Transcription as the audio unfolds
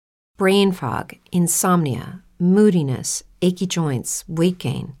brain fog, insomnia, moodiness, achy joints, weight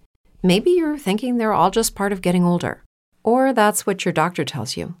gain. Maybe you're thinking they're all just part of getting older, or that's what your doctor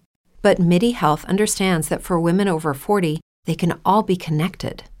tells you. But MIDI Health understands that for women over 40, they can all be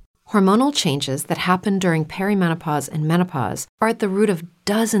connected. Hormonal changes that happen during perimenopause and menopause are at the root of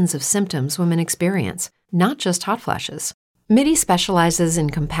dozens of symptoms women experience, not just hot flashes. MIDI specializes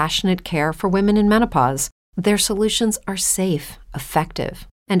in compassionate care for women in menopause. Their solutions are safe, effective,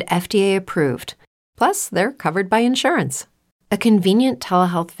 and FDA approved. Plus, they're covered by insurance. A convenient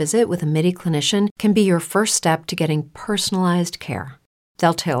telehealth visit with a MIDI clinician can be your first step to getting personalized care.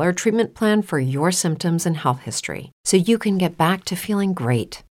 They'll tailor a treatment plan for your symptoms and health history so you can get back to feeling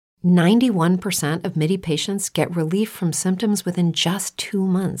great. 91% of MIDI patients get relief from symptoms within just 2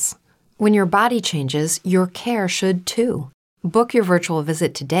 months. When your body changes, your care should too. Book your virtual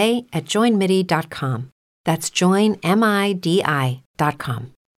visit today at joinmidi.com. That's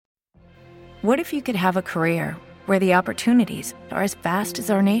joinmidi.com. What if you could have a career where the opportunities are as vast as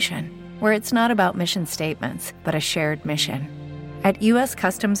our nation, where it's not about mission statements, but a shared mission? At U.S.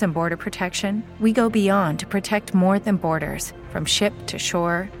 Customs and Border Protection, we go beyond to protect more than borders. From ship to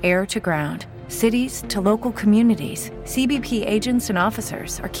shore, air to ground, cities to local communities, CBP agents and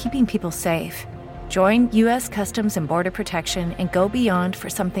officers are keeping people safe. Join U.S. Customs and Border Protection and go beyond for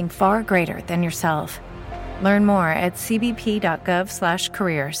something far greater than yourself. Learn more at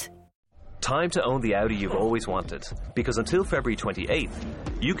cbp.gov/careers. Time to own the Audi you've always wanted, because until February 28th,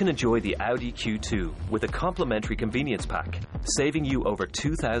 you can enjoy the Audi Q2 with a complimentary convenience pack, saving you over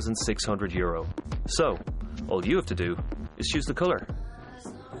 €2,600. So, all you have to do is choose the colour.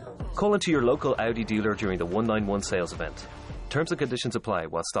 Call into your local Audi dealer during the 191 sales event. Terms and conditions apply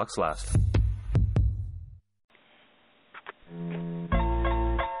while stocks last.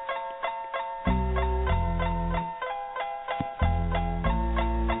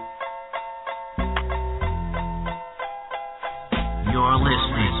 You're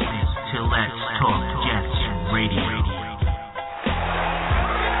listening to Let's Talk Jets Radio.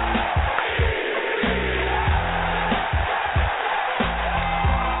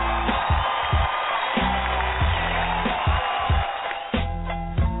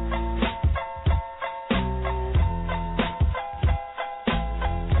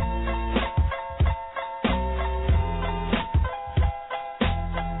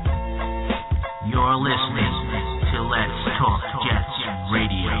 You're listening to Let's Talk Jets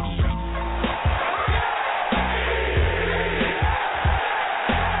Radio.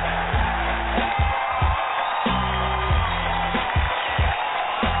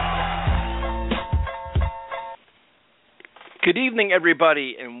 Good evening,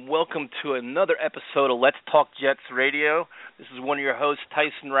 everybody, and welcome to another episode of Let's Talk Jets Radio. This is one of your hosts,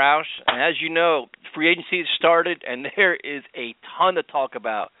 Tyson Roush, and as you know, free agency has started, and there is a ton to talk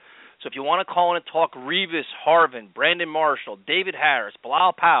about. So if you want to call in and talk Revis, Harvin, Brandon Marshall, David Harris,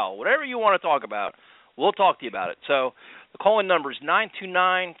 Bilal Powell, whatever you want to talk about, we'll talk to you about it. So the call-in number is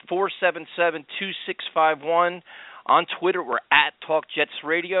 929-477-2651. On Twitter, we're at Talk Jets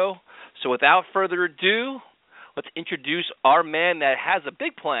Radio. So without further ado, let's introduce our man that has a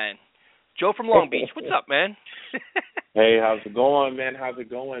big plan, Joe from Long Beach. What's up, man? Hey, how's it going, man?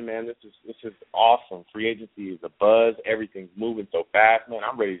 This is awesome. Free agency is a buzz. Everything's moving so fast, man.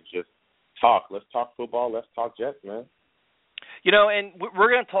 I'm ready to just talk. Let's talk football. Let's talk Jets, man. You know, and we're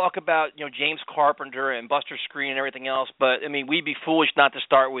going to talk about, James Carpenter and Buster Skrine and everything else, but, we'd be foolish not to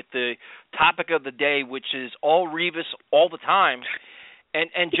start with the topic of the day, which is all Revis all the time.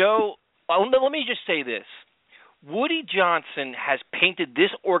 And Joe, let me just say this. Woody Johnson has painted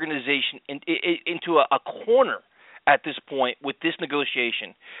this organization into a corner at this point with this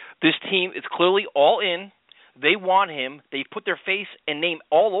negotiation. This team is clearly all in. They want him. They've put their face and name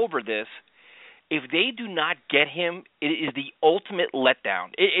all over this. If they do not get him, it is the ultimate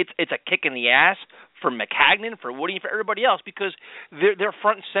letdown. It's a kick in the ass for McCagnon, for Woody, and for everybody else because they're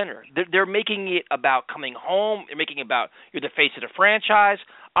front and center. They're making it about coming home. They're making it about you're the face of the franchise.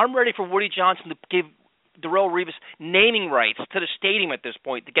 I'm ready for Woody Johnson to give Darrelle Revis naming rights to the stadium at this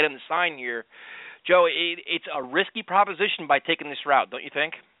point to get him to sign here. Joe, it's a risky proposition by taking this route, don't you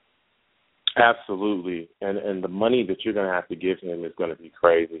think? Absolutely. And the money that you're going to have to give him is going to be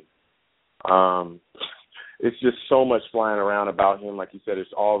crazy. It's just so much flying around about him. Like you said,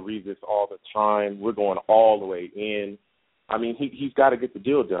 it's all Revis all the time. We're going all the way in. I mean, he's got to get the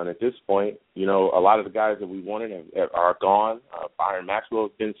deal done at this point. A lot of the guys that we wanted are gone. Byron Maxwell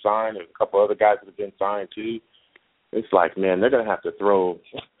has been signed. There's a couple other guys that have been signed too. It's like, man, they're going to have to throw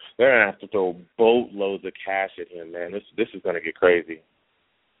boatloads of cash at him, man. This is going to get crazy.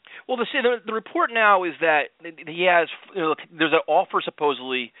 Well, the report now is that he has there's an offer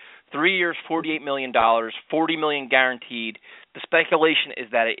supposedly 3 years, $48 million, $40 million guaranteed. The speculation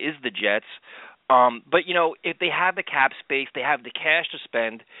is that it is the Jets. But, if they have the cap space, they have the cash to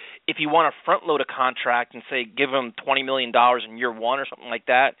spend. If you want to front load a contract and say give him $20 million in year one or something like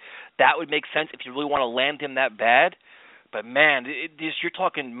that, that would make sense if you really want to land him that bad. But, man, you're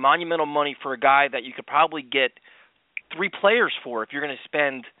talking monumental money for a guy that you could probably get 3 players for if you're going to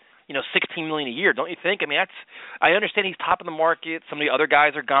spend, $16 million a year, don't you think? I mean, I understand he's top of the market. Some of the other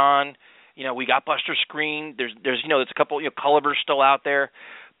guys are gone. We got Buster Skrine. There's a couple, Culliver's still out there.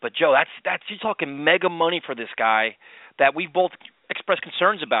 But Joe, that's you're talking mega money for this guy that we've both expressed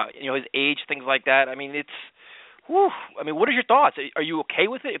concerns about. His age, things like that. I mean, what are your thoughts? Are you okay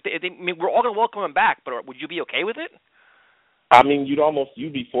with it? We're all going to welcome him back, but would you be okay with it? I mean,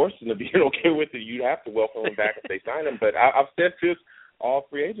 you'd be forced into being okay with it. You'd have to welcome him back if they sign him. But I've said this all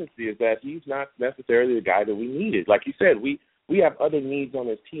free agency is that he's not necessarily the guy that we needed. Like you said, we have other needs on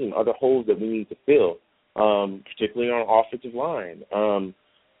this team, other holes that we need to fill, particularly on our offensive line.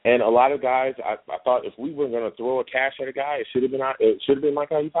 And a lot of guys, I thought if we were going to throw a cash at a guy, it should have been Mike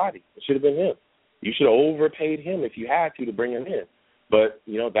Iupati. It should have been him. You should have overpaid him if you had to bring him in. But,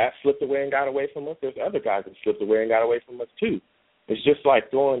 that slipped away and got away from us. There's other guys that slipped away and got away from us too. It's just like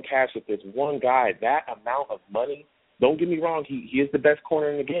throwing cash at this one guy, that amount of money. Don't get me wrong, he is the best corner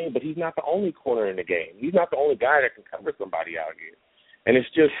in the game, but he's not the only corner in the game. He's not the only guy that can cover somebody out here. And it's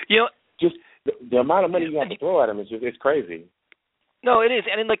just the amount of money you have to throw at him it's crazy. No, it is.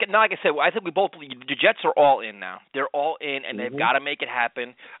 And like I said, I think we both believe the Jets are all in now. They're all in, and they've got to make it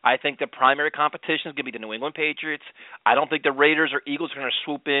happen. I think the primary competition is going to be the New England Patriots. I don't think the Raiders or Eagles are going to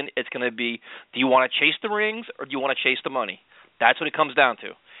swoop in. It's going to be, do you want to chase the rings or do you want to chase the money? That's what it comes down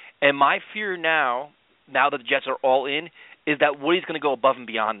to. And my fear now that the Jets are all in, is that Woody's going to go above and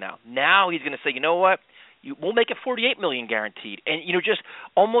beyond now. Now he's going to say, you know what? We'll make it $48 million guaranteed. And, just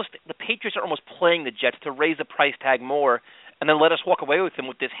almost the Patriots are almost playing the Jets to raise the price tag more and then let us walk away with him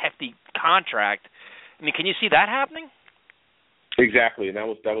with this hefty contract. I mean, can you see that happening? Exactly, and that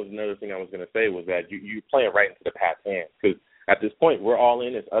was another thing I was going to say was that you're playing right into the Pats' hands because at this point we're all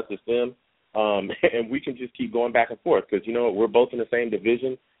in. It's us, it's them, and we can just keep going back and forth because, we're both in the same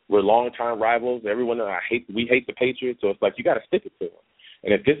division. We're longtime rivals. We hate the Patriots, so it's like you got to stick it to them.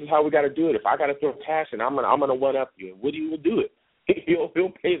 And if this is how we got to do it, if I got to throw cash and I'm gonna one up you, and Woody will do it. He'll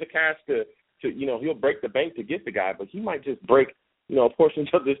pay the cash to he'll break the bank to get the guy, but he might just break portions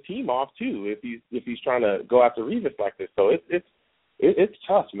of this team off too if he's trying to go after Revis like this. So it's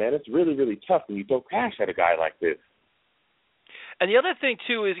tough, man. It's really really tough when you throw cash at a guy like this. And the other thing,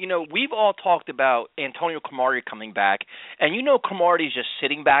 too, is, we've all talked about Antonio Cromartie coming back, and Cromartie's just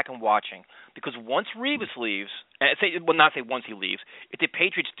sitting back and watching because once Revis leaves, not say once he leaves, if the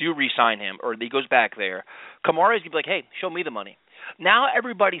Patriots do re-sign him or he goes back there, Cromartie's going to be like, hey, show me the money. Now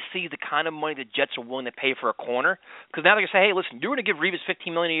everybody sees the kind of money the Jets are willing to pay for a corner because now they're going to say, hey, listen, you're going to give Revis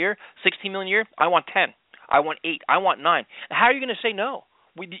 $15 million a year, $16 million a year, I want 10, I want 8, I want 9. How are you going to say no?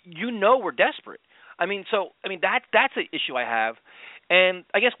 We're desperate. That's an issue I have, and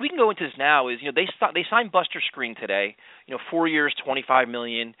I guess we can go into this now. Is they signed Buster Skrine today, 4 years, $25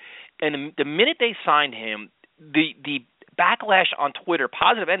 million, and the minute they signed him, the backlash on Twitter,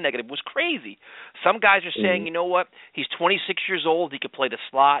 positive and negative, was crazy. Some guys are saying, you know what, he's 26 years old, he could play the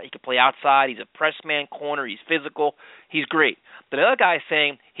slot, he could play outside, he's a press man corner, he's physical, he's great. But the other guy is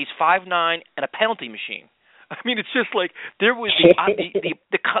saying he's 5'9" and a penalty machine. I mean, it's just like there was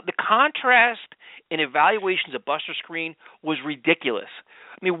the contrast in evaluations of Buster Skrine was ridiculous.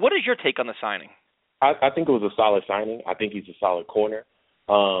 I mean, what is your take on the signing? I think it was a solid signing. I think he's a solid corner.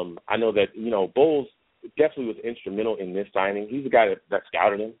 I know that, Bowles definitely was instrumental in this signing. He's the guy that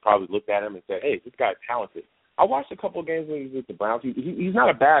scouted him, probably looked at him and said, hey, this guy's talented. I watched a couple of games when he was with the Browns. He's not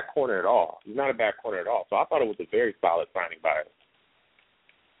a bad corner at all. So I thought it was a very solid signing by him.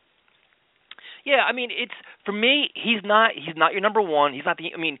 Yeah, I mean, it's for me. He's not your number one. He's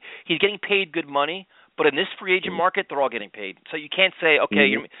getting paid good money, but in this free agent market, they're all getting paid. So you can't say, okay,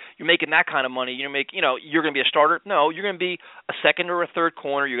 you're making that kind of money. You're going to be a starter. No, you're going to be a second or a third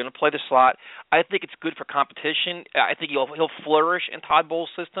corner. You're going to play the slot. I think it's good for competition. I think he'll flourish in Todd Bowles'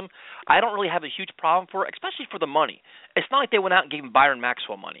 system. I don't really have a huge problem for it, especially for the money. It's not like they went out and gave him Byron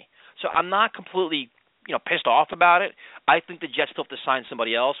Maxwell money. So I'm not completely pissed off about it. I think the Jets still have to sign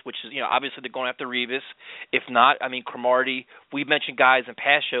somebody else, which is, obviously they're going after Revis. If not, Cromartie. We've mentioned guys in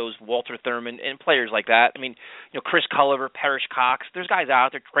past shows, Walter Thurman, and players like that. Chris Culliver, Parrish Cox. There's guys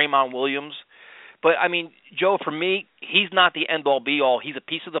out there, Draymond Williams. But, Joe, for me, he's not the end-all, be-all. He's a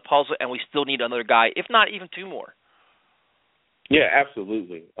piece of the puzzle, and we still need another guy, if not even two more. Yeah,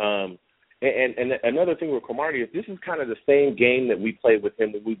 absolutely. And another thing with Cromartie is this is kind of the same game that we played with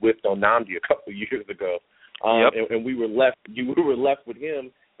him when we whipped on Nnamdi a couple of years ago. And we were left with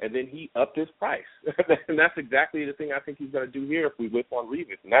him, and then he upped his price. And that's exactly the thing I think he's going to do here if we whip on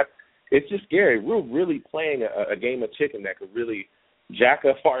Revis. And it's just scary. We're really playing a game of chicken that could really jack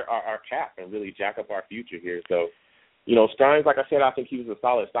up our cap and really jack up our future here. So, Strines, like I said, I think he was a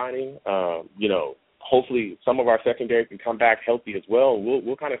solid signing. Hopefully some of our secondary can come back healthy as well.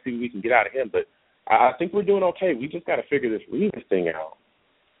 We'll kind of see what we can get out of him. But I think we're doing okay. We just got to figure this Revis thing out.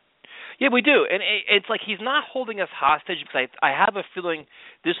 Yeah, we do. And it's like he's not holding us hostage because I have a feeling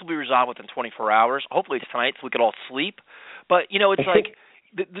this will be resolved within 24 hours. Hopefully it's tonight so we could all sleep. But, it's like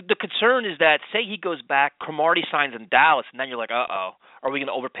the concern is that, say he goes back, Cromartie signs in Dallas, and then you're like, uh-oh, are we going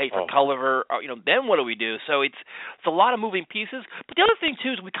to overpay for Culliver? Or, then what do we do? So it's a lot of moving pieces. But the other thing,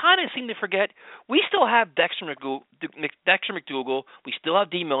 too, is we kind of seem to forget we still have Dexter McDougal. We still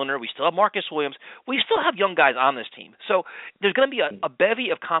have D. Milner. We still have Marcus Williams. We still have young guys on this team. So there's going to be a bevy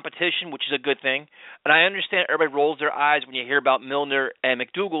of competition, which is a good thing. And I understand everybody rolls their eyes when you hear about Milner and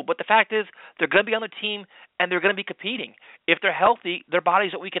McDougal. But the fact is they're going to be on the team, and they're going to be competing. If they're healthy, they're bodies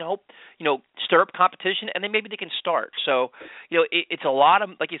that we can hope, stir up competition, and then maybe they can start. So, it's a lot of,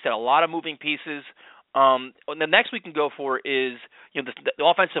 like you said, a lot of moving pieces. The next we can go for is, the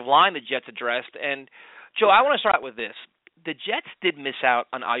offensive line the Jets addressed. And, Joe, I want to start with this. The Jets did miss out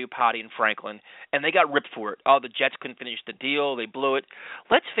on Ayupati and Franklin, and they got ripped for it. Oh, the Jets couldn't finish the deal. They blew it.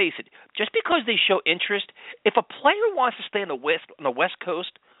 Let's face it, just because they show interest, if a player wants to stay on the West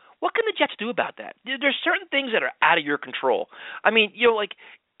Coast, what can the Jets do about that? There's certain things that are out of your control. I mean,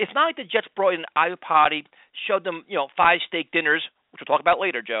 it's not like the Jets brought in Ayupati, showed them, 5 steak dinners, which we'll talk about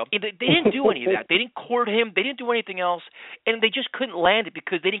later, Joe. They didn't do any of that. They didn't court him. They didn't do anything else, and they just couldn't land it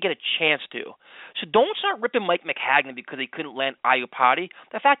because they didn't get a chance to. So don't start ripping Mike McHagnon because they couldn't land Ayupati.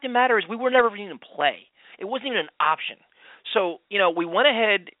 The fact of the matter is we were never even in play. It wasn't even an option. So, we went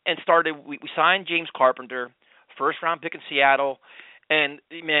ahead and started. We signed James Carpenter, first-round pick in Seattle. And,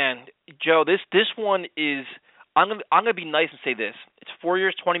 man, Joe, this one is – I'm going to be nice and say this. It's 4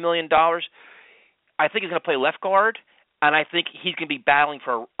 years, $20 million. I think he's going to play left guard, and I think he's going to be battling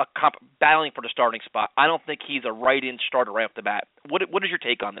for the starting spot. I don't think he's a right-in starter right off the bat. What is your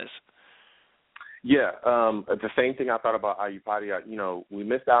take on this? Yeah, the same thing I thought about Ayupati. We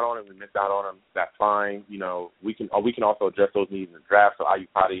missed out on him. That's fine. We can also address those needs in the draft. So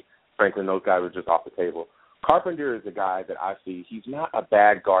Ayupati, Franklin, those guys are just off the table. Carpenter is a guy that I see. He's not a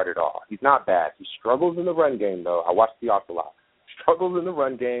bad guard at all. He's not bad. He struggles in the run game, though. I watch Seahawks a lot. Struggles in the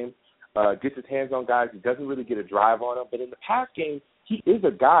run game, gets his hands on guys. He doesn't really get a drive on them. But in the pass game, he is a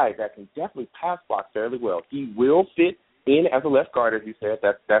guy that can definitely pass block fairly well. He will fit in as a left guard, as you said.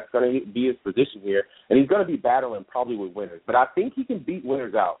 That's going to be his position here. And he's going to be battling probably with Winters. But I think he can beat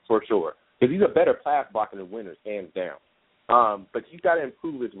Winters out for sure because he's a better pass blocker than Winters, hands down. But he's got to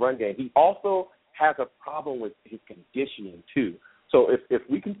improve his run game. He also has a problem with his conditioning too. So if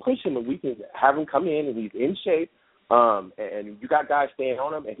we can push him and we can have him come in and he's in shape, and you got guys staying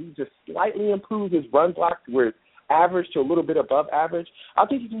on him and he just slightly improves his run block to where it's average to a little bit above average, I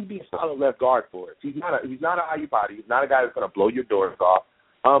think he can be a solid left guard for us. He's not an Ayupati. He's not a guy that's going to blow your doors off.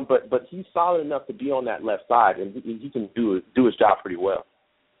 But he's solid enough to be on that left side, and he can do his job pretty well.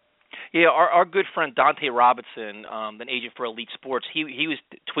 Yeah, our good friend Dante Robinson, an agent for Elite Sports, he was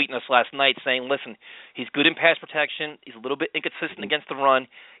tweeting us last night saying, listen, he's good in pass protection. He's a little bit inconsistent against the run.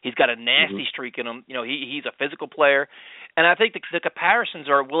 He's got a nasty streak in him. He's a physical player. And I think the comparisons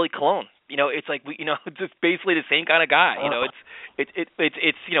are Willie Colon. It's like it's basically the same kind of guy. It's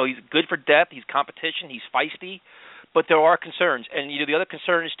he's good for depth. He's competition. He's feisty. But there are concerns. And the other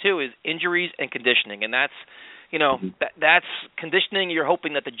concern is too is injuries and conditioning. And that's that's conditioning. You're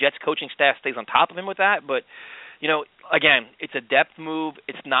hoping that the Jets coaching staff stays on top of him with that. But, again, it's a depth move.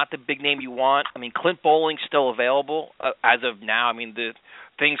 It's not the big name you want. I mean, Clint Bowling's still available as of now. I mean, the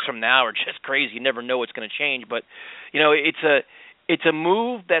things from now are just crazy. You never know what's going to change. But, it's a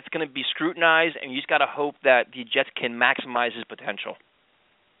move that's going to be scrutinized, and you just got to hope that the Jets can maximize his potential.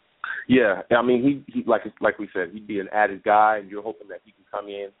 Yeah, I mean, he like we said, he'd be an added guy, and you're hoping that he can come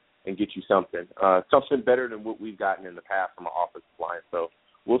in and get you something better than what we've gotten in the past from our offensive line. So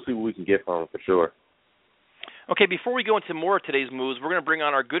we'll see what we can get from him for sure. Okay, before we go into more of today's moves, we're going to bring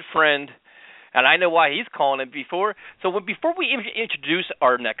on our good friend, and I know why he's calling it before. So before we introduce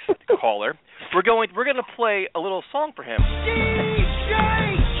our next caller, we're going to play a little song for him. DJ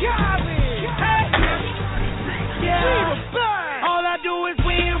Khaled. Yeah. All I do is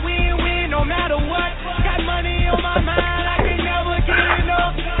win, no matter what. Got money on my mind, I can never get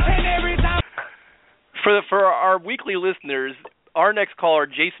enough. And every time. For our weekly listeners, our next caller,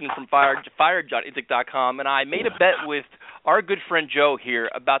 Jason from FireJohnIntic.com, and I made a bet with our good friend Joe here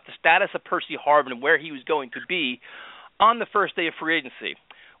about the status of Percy Harvin and where he was going to be on the first day of free agency.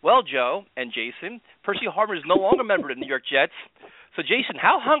 Well, Joe and Jason, Percy Harvin is no longer a member of the New York Jets. So, Jason,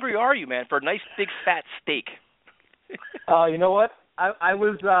 how hungry are you, man, for a nice big fat steak? You know what? I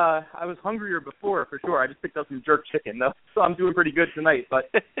was hungrier before, for sure. I just picked up some jerk chicken, though, so I'm doing pretty good tonight.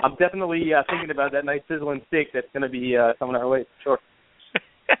 But I'm definitely thinking about that nice sizzling steak that's going to be coming our way, for sure.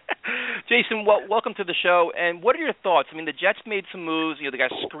 Jason, welcome to the show. And what are your thoughts? I mean, the Jets made some moves. You know, they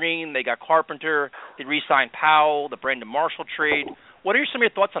got Screen, they got Carpenter, they re-signed Powell, the Brandon Marshall trade. What are some of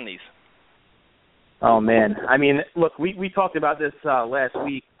your thoughts on these? Oh, man. I mean, look, we talked about this last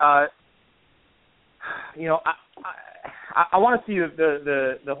week. You know, I want to see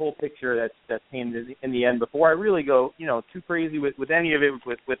the whole picture that's painted in the end before I really go, you know, too crazy with any of it,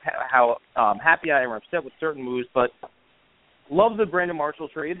 with how happy I am or upset with certain moves. But love the Brandon Marshall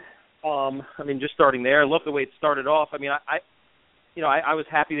trade. I mean, just starting there. I love the way it started off. I mean, I was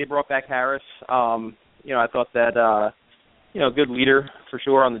happy they brought back Harris. You know, I thought that, you know, good leader for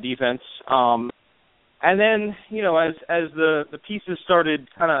sure on the defense. And then, you know, as the pieces started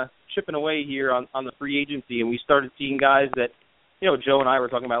kind of chipping away here on the free agency, and we started seeing guys that, you know, Joe and I were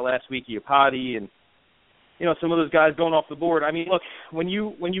talking about last week, Iupati, and, you know, some of those guys going off the board. I mean, look, when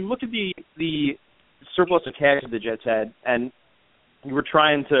you look at the surplus of cash that the Jets had, and you were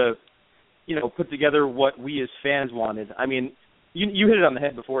trying to, you know, put together what we as fans wanted. I mean, you hit it on the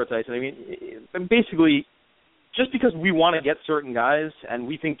head before, Tyson. I mean, basically, just because we want to get certain guys and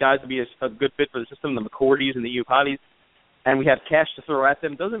we think guys would be a good fit for the system, the McCourties and the Iupatis, and we have cash to throw at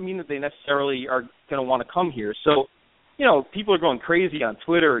them, doesn't mean that they necessarily are going to want to come here. So, you know, people are going crazy on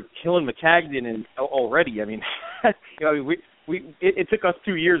Twitter, killing McCagden and already. I mean, you know, it took us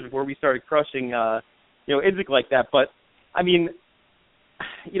 2 years before we started crushing, you know, Idzik like that. But, I mean,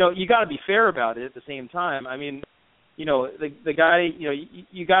 you know, you got to be fair about it at the same time. I mean, you know, the guy, you know,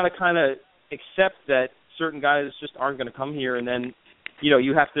 you got to kind of accept that certain guys just aren't going to come here, and then, you know,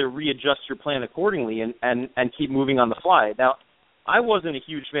 you have to readjust your plan accordingly and keep moving on the fly. Now, I wasn't a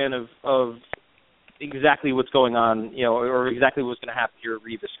huge fan of exactly what's going on, you know, or exactly what's going to happen here at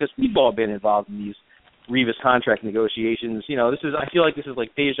Revis, because we've all been involved in these Revis contract negotiations. You know, I feel like this is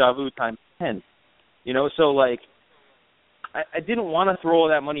like deja vu times 10. You know, so like I didn't want to throw all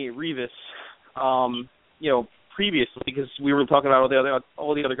that money at Revis, you know, previously, because we were talking about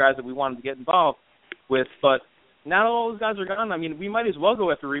all the other guys that we wanted to get involved with, but now all those guys are gone. I mean, we might as well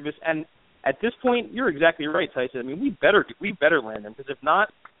go after Revis. And at this point, you're exactly right, Tyson. I mean, we better land him, because if not,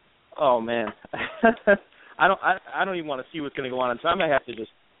 oh man, I don't even want to see what's going to go on. So I might have to just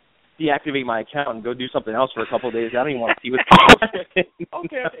deactivate my account and go do something else for a couple of days. I don't even want to see what's going on.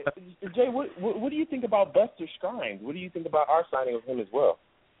 Okay, Jay, what do you think about Buster Skrine? What do you think about our signing of him as well?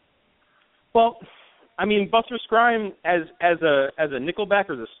 Well, I mean, Buster Skrine as a nickelback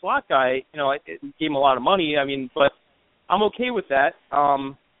or as a slot guy, you know, it gave him a lot of money. I mean, but I'm okay with that,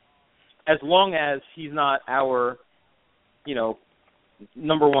 as long as he's not our, you know,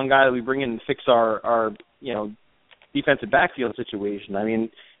 number one guy that we bring in and fix our you know, defensive backfield situation. I mean,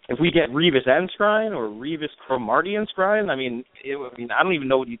 if we get Revis and Skrine, or Revis, Cromartie, and Skrine, I mean, I don't even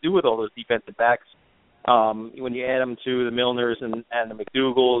know what you do with all those defensive backs when you add them to the Milners and the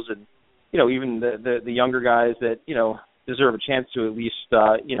McDougals and, you know, even the younger guys that, you know, deserve a chance to at least,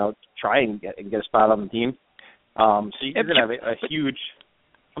 you know, try and get a spot on the team. So you're going to have a huge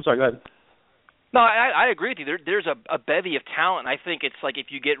 – I'm sorry, go ahead. No, I agree with you. There's a bevy of talent. I think it's like if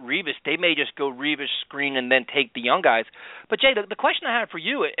you get Revis, they may just go Revis, Screen, and then take the young guys. But, Jay, the question I have for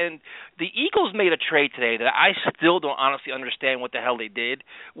you, and the Eagles made a trade today that I still don't honestly understand what the hell they did.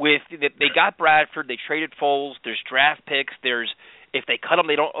 They got Bradford, they traded Foles, there's draft picks, if they cut them,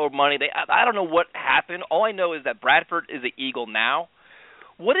 they don't owe money. I don't know what happened. All I know is that Bradford is an Eagle now.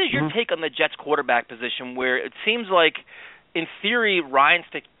 What is your take on the Jets quarterback position, where it seems like, in theory, Ryan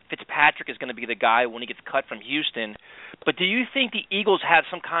Fitzpatrick is going to be the guy when he gets cut from Houston, but do you think the Eagles have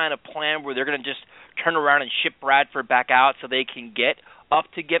some kind of plan where they're going to just turn around and ship Bradford back out so they can get up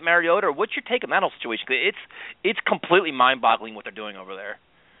to get Mariota? Or what's your take on that whole situation? It's completely mind-boggling what they're doing over there.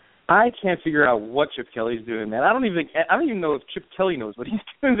 I can't figure out what Chip Kelly's doing, man. I don't even know if Chip Kelly knows what he's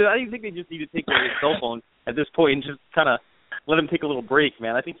doing. I don't think they just need to take away his cell phone at this point and just kind of let him take a little break,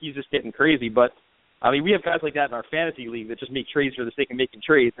 man. I think he's just getting crazy. But I mean, we have guys like that in our fantasy league that just make trades for the sake of making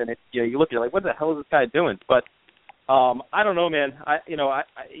trades, and you look at it like, what the hell is this guy doing? But I don't know, man. You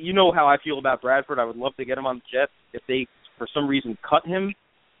know how I feel about Bradford. I would love to get him on the Jets. If they for some reason cut him,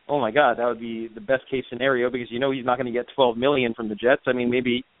 oh my God, that would be the best case scenario, because he's not going to get $12 million from the Jets. I mean,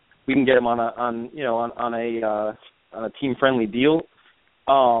 maybe we can get him on a team-friendly deal.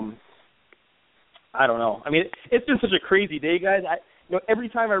 I don't know. I mean, it's been such a crazy day, guys. Every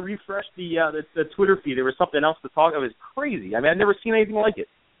time I refresh the Twitter feed, there was something else to talk about. It was crazy. I mean, I've never seen anything like it.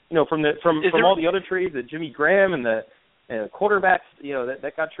 From all the other trades, the Jimmy Graham and the quarterbacks,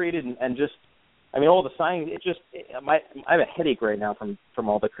 that got traded, and just, I mean, all the signings. I have a headache right now from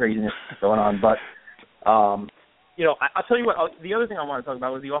all the craziness going on. But I'll tell you what. The other thing I want to talk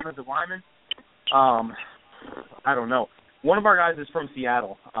about was the offensive lineman. I don't know. One of our guys is from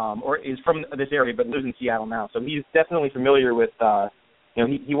Seattle, or is from this area, but lives in Seattle now. So he's definitely familiar with,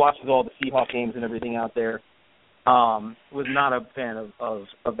 he watches all the Seahawks games and everything out there. Was not a fan of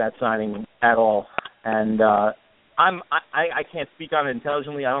that signing at all. And I can't speak on it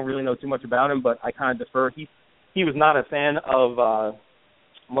intelligently. I don't really know too much about him, but I kind of defer. He was not a fan of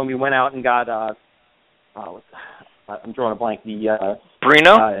when we went out and got, I'm drawing a blank, the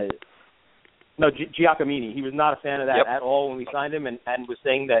Brino? No, Giacomini. He was not a fan of that at all when we signed him, and was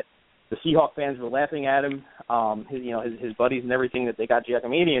saying that the Seahawk fans were laughing at him, his buddies and everything, that they got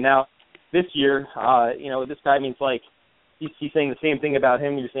Giacomini. And now this year, this guy means like he's saying the same thing about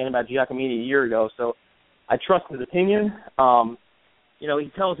him you're saying about Giacomini a year ago. So I trust his opinion. He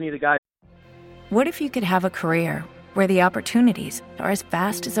tells me the guy. What if you could have a career where the opportunities are as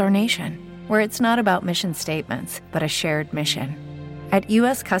vast as our nation, where it's not about mission statements, but a shared mission? At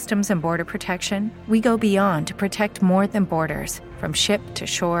U.S. Customs and Border Protection, we go beyond to protect more than borders. From ship to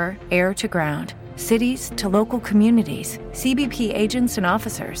shore, air to ground, cities to local communities, CBP agents and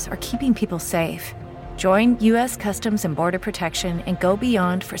officers are keeping people safe. Join U.S. Customs and Border Protection and go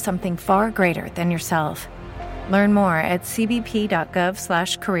beyond for something far greater than yourself. Learn more at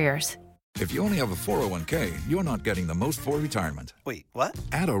cbp.gov/careers. If you only have a 401k, you're not getting the most for retirement. Wait, what?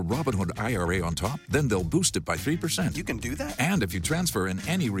 Add a Robinhood IRA on top, then they'll boost it by 3%. You can do that? And if you transfer in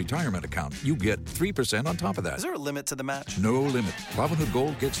any retirement account, you get 3% on top of that. Is there a limit to the match? No limit. Robinhood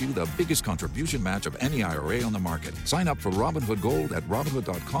Gold gets you the biggest contribution match of any IRA on the market. Sign up for Robinhood Gold at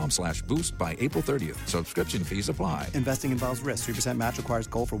Robinhood.com/boost by April 30th. Subscription fees apply. Investing involves risk. 3% match requires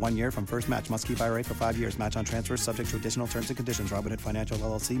gold for 1 year from first match. Must keep IRA for 5 years. Match on transfers subject to additional terms and conditions. Robinhood Financial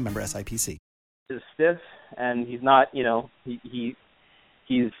LLC, member SIPC. Is stiff, and he's not, he's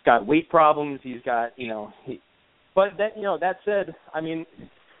got weight problems. He's got, but that said, I mean,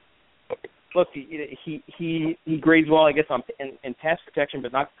 look, he grades well, I guess, in pass protection,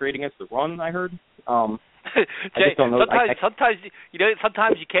 but not great against the run. I heard. Jay, I just don't know. Sometimes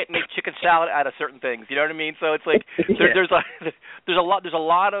you can't make chicken salad out of certain things. You know what I mean? So it's like there's a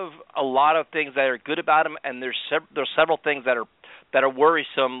lot of things that are good about him, and there's several things that are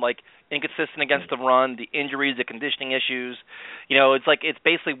worrisome, like inconsistent against the run, the injuries, the conditioning issues. It's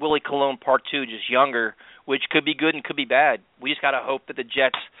basically Willie Colon Part 2, just younger, which could be good and could be bad. We just got to hope that the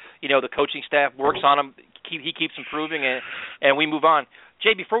Jets, the coaching staff works on him, he keeps improving, and we move on.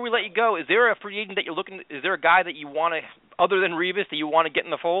 Jay, before we let you go, is there a free agent that you're looking? Is there a guy that you want to, other than Revis, that you want to get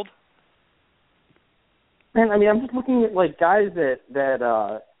in the fold? Man, I mean, I'm just looking at like guys that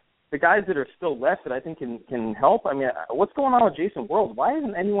the guys that are still left that I think can help. I mean, what's going on with Jason Worilds? Why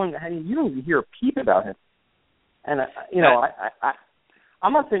isn't anyone? You don't even hear a peep about him. And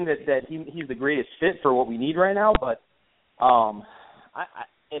I'm not saying that he's the greatest fit for what we need right now, but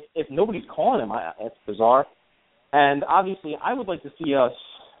if nobody's calling him, it's bizarre. And obviously, I would like to see us.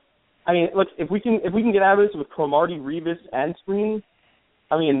 I mean, look, if we can get out of this with Cromartie, Revis, and Screen,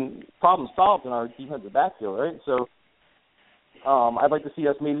 I mean, problem solved in our defensive backfield, right? So. I'd like to see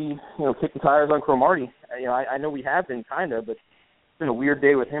us maybe, kick the tires on Cromartie. I know we have been kind of, but it's been a weird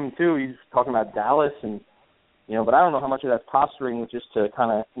day with him too. He's talking about Dallas and, but I don't know how much of that's posturing just to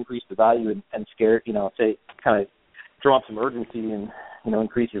kind of increase the value and scare, say kind of draw up some urgency and,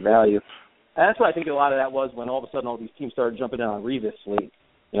 increase your value. And that's what I think a lot of that was when all of a sudden all these teams started jumping in on Revis late.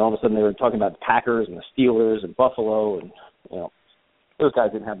 All of a sudden they were talking about the Packers and the Steelers and Buffalo and, those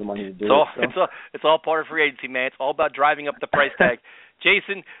guys didn't have the money to do it. It's all part of free agency, man. It's all about driving up the price tag.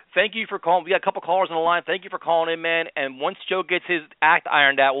 Jason, thank you for calling. We got a couple callers on the line. Thank you for calling in, man. And once Joe gets his act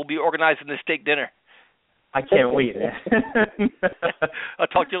ironed out, we'll be organizing the steak dinner. I can't wait, man. I'll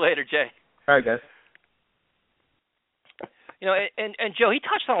talk to you later, Jay. All right, guys. And Joe, he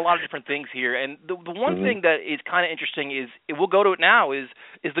touched on a lot of different things here, and the one thing that is kind of interesting is we'll go to it now is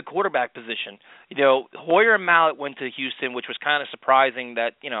the quarterback position. Hoyer and Mallett went to Houston, which was kind of surprising.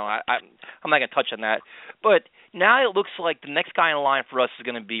 That I'm not going to touch on that, but now it looks like the next guy in line for us is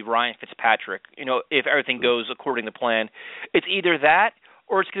going to be Ryan Fitzpatrick. If everything goes according to plan, it's either that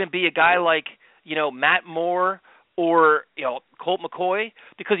or it's going to be a guy like Matt Moore. Or, Colt McCoy,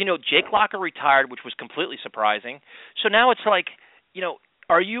 because, Jake Locker retired, which was completely surprising. So now it's like,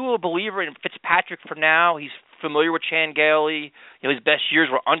 are you a believer in Fitzpatrick for now? He's familiar with Chan Gailey. You know, his best years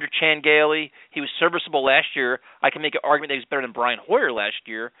were under Chan Gailey. He was serviceable last year. I can make an argument that he was better than Brian Hoyer last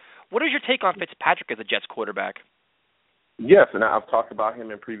year. What is your take on Fitzpatrick as a Jets quarterback? Yes, and I've talked about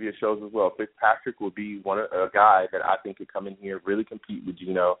him in previous shows as well. Fitzpatrick will be a guy that I think could come in here, really compete with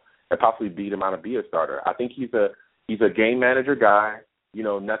Geno, and possibly beat him out and be a starter. I think he's a game manager guy. You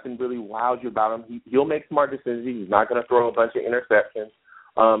know, nothing really wows you about him. He'll make smart decisions. He's not going to throw a bunch of interceptions.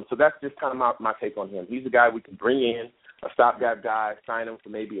 So that's just kind of my take on him. He's a guy we can bring in, a stopgap guy, sign him for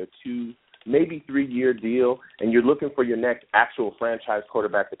maybe a 2, maybe 3-year deal, and you're looking for your next actual franchise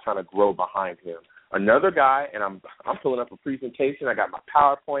quarterback to kind of grow behind him. Another guy, and I'm pulling up a presentation. I got my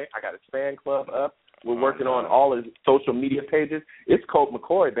PowerPoint. I got his fan club up. We're working on all his social media pages. It's Colt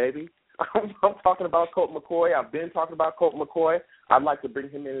McCoy, baby. I'm talking about Colt McCoy. I've been talking about Colt McCoy. I'd like to bring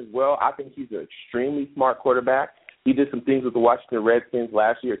him in as well. I think he's an extremely smart quarterback. He did some things with the Washington Redskins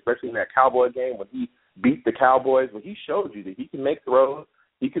last year, especially in that Cowboy game when he beat the Cowboys. When he showed you that he can make throws.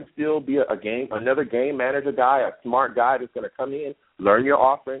 He can still be another game manager guy, a smart guy that's going to come in, learn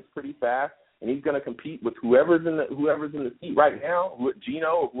your offense pretty fast, and he's going to compete with whoever's in the seat right now, Geno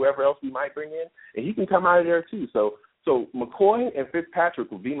or whoever else we might bring in, and he can come out of there too. So McCoy and Fitzpatrick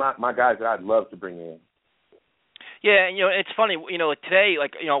would be my guys that I'd love to bring in. Yeah, and, you know, it's funny, you know, like today,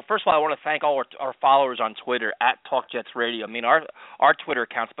 like, you know, first of all, I want to thank all our followers on Twitter, @TalkJetsRadio. I mean, our Twitter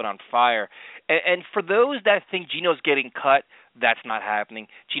account's been on fire. And for those that think Geno's getting cut, that's not happening.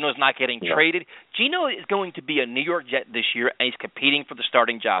 Geno's not getting traded. Geno is going to be a New York Jet this year, and he's competing for the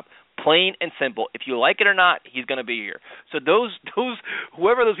starting job. Plain and simple. If you like it or not, he's going to be here. So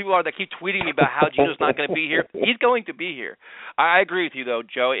whoever those people are that keep tweeting me about how Geno's not going to be here, he's going to be here. I agree with you though,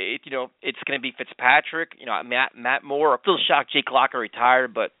 Joe. It's going to be Fitzpatrick. You know, Matt Moore. I'm still shocked Jake Locker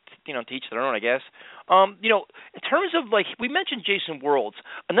retired, but you know, to each their own, I guess. You know, in terms of, like, we mentioned Jason Worlds.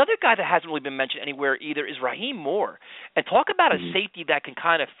 Another guy that hasn't really been mentioned anywhere either is Raheem Moore. And talk about a safety that can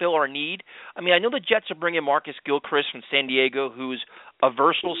kind of fill our need. I mean, I know the Jets are bringing Marcus Gilchrist from San Diego, who's a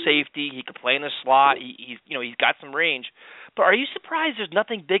versatile safety. He can play in the slot. He's got some range. But are you surprised there's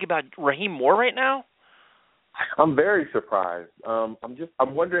nothing big about Raheem Moore right now? I'm very surprised. I'm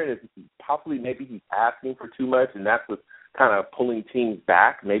wondering if possibly maybe he's asking for too much, and that's what's kind of pulling teams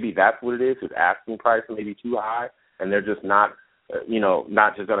back. Maybe that's what it is. His asking price may be too high, and they're just not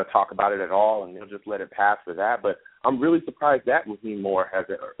just going to talk about it at all, and they'll just let it pass for that. But I'm really surprised that Raheem Moore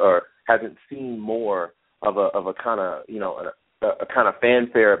hasn't seen more of a kind of, you know, a kind of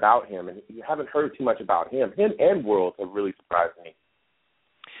fanfare about him, and you haven't heard too much about him. Him and Worlds have really surprised me.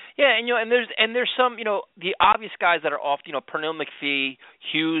 Yeah, and you know, and there's some, you know, the obvious guys that are off, you know, Pernell McPhee,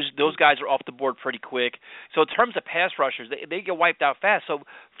 Hughes, those guys are off the board pretty quick. So in terms of pass rushers, they get wiped out fast. So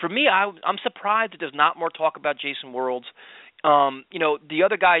for me, I'm surprised that there's not more talk about Jason Worlds. You know, the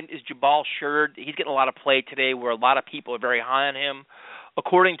other guy is Jabal Shurd. He's getting a lot of play today, where a lot of people are very high on him.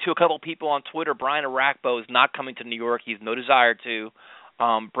 According to a couple of people on Twitter, Brian Arakpo is not coming to New York. He has no desire to.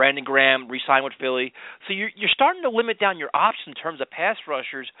 Brandon Graham re-signed with Philly. So you're starting to limit down your options in terms of pass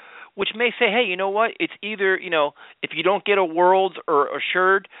rushers, which may say, hey, you know what? It's either, you know, if you don't get a Worlds or a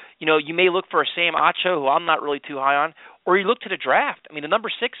Shurd, you know, you may look for a Sam Acho, who I'm not really too high on, or you look to the draft. I mean, the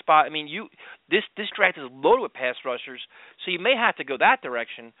number 6 spot, I mean, this draft is loaded with pass rushers, so you may have to go that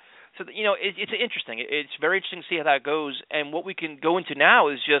direction. So, you know, it's interesting. It's very interesting to see how that goes. And what we can go into now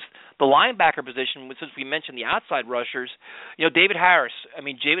is just the linebacker position, since we mentioned the outside rushers. You know, David Harris. I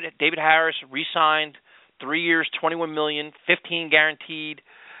mean, David Harris re-signed 3 years, $21 million, $15 guaranteed.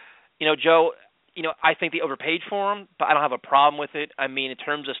 You know, Joe, you know, I think they overpaid for him, but I don't have a problem with it. I mean, in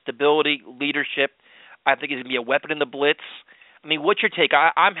terms of stability, leadership, I think he's going to be a weapon in the blitz. I mean, what's your take?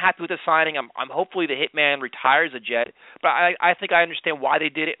 I'm happy with the signing. I'm hopefully the hitman retires a Jet, but I think I understand why they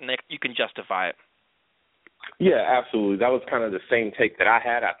did it, and you can justify it. Yeah, absolutely. That was kind of the same take that I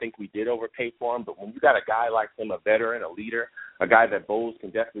had. I think we did overpay for him, but when you got a guy like him, a veteran, a leader, a guy that Bowles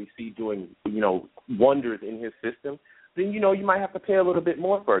can definitely see doing, you know, wonders in his system, then, you know, you might have to pay a little bit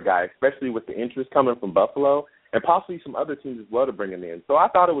more for a guy, especially with the interest coming from Buffalo and possibly some other teams as well to bring him in. So I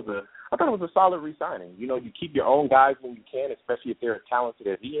thought it was a solid re-signing. You know, you keep your own guys when you can, especially if they're as talented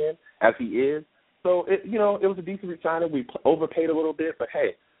as he is. So, it was a decent re-signing. We overpaid a little bit, but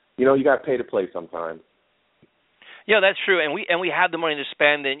hey, you know, you got to pay to play sometimes. Yeah, that's true, and we have the money to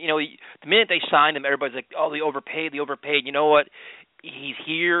spend. And you know, the minute they signed him, everybody's like, "Oh, they overpaid." You know what? He's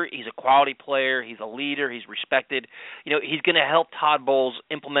here. He's a quality player. He's a leader. He's respected. You know, he's going to help Todd Bowles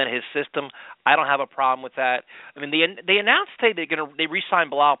implement his system. I don't have a problem with that. I mean, they announced today they re-signed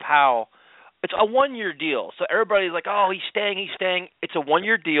Bilal Powell. It's a 1-year deal, so everybody's like, "Oh, he's staying." It's a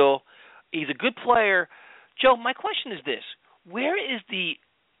 1-year deal. He's a good player. Joe, my question is this: where is the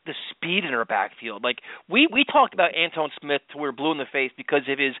the speed in our backfield. Like we talked about Antoine Smith till we were blue in the face because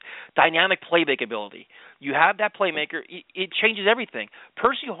of his dynamic playmaking ability. You have that playmaker, it changes everything.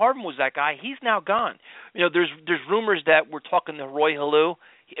 Percy Harvin was that guy. He's now gone. You know, there's rumors that we're talking to Roy Halou.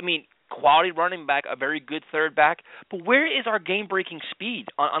 I mean, quality running back, a very good third back. But where is our game-breaking speed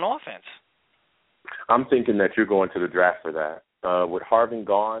on offense? I'm thinking that you're going to the draft for that. With Harvin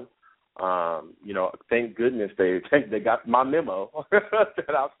gone, you know, thank goodness they got my memo that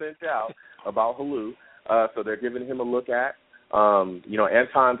I sent out about Halou. So they're giving him a look at. You know,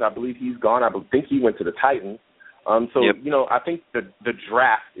 Anton's, I believe he's gone. I think he went to the Titans. You know, I think the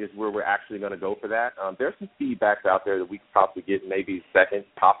draft is where we're actually going to go for that. There's some feedbacks out there that we could possibly get maybe second,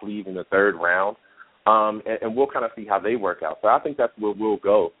 possibly even the third round. And we'll kind of see how they work out. So I think that's where we'll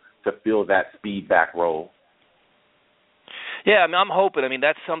go to fill that speed back role. Yeah, I mean, I'm hoping. I mean,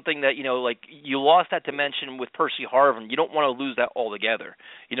 that's something that, you know, like you lost that dimension with Percy Harvin. You don't want to lose that altogether.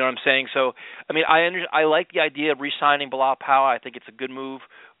 You know what I'm saying? So, I mean, I like the idea of re-signing Bilal Powell. I think it's a good move.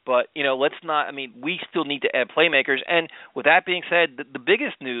 But, you know, let's not – I mean, we still need to add playmakers. And with that being said, the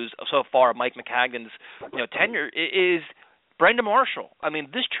biggest news so far of Mike Maccagnan's, you know, tenure is Brandon Marshall. I mean,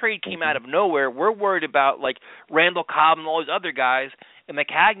 this trade came out of nowhere. We're worried about, like, Randall Cobb and all these other guys. And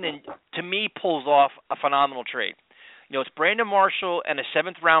Maccagnan, to me, pulls off a phenomenal trade. You know, it's Brandon Marshall and a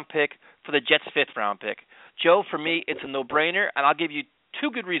 7th-round pick for the Jets' 5th-round pick. Joe, for me, it's a no-brainer, and I'll give you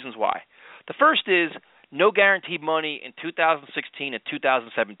 2 good reasons why. The first is no guaranteed money in 2016 and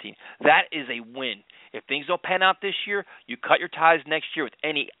 2017. That is a win. If things don't pan out this year, you cut your ties next year with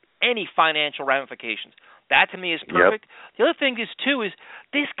any financial ramifications. That, to me, is perfect. Yep. The other thing is, too, is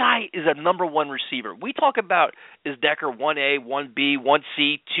this guy is a number 1 receiver. We talk about, is Decker 1A, 1B,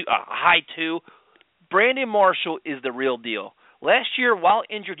 1C, high 2. Brandon Marshall is the real deal. Last year, while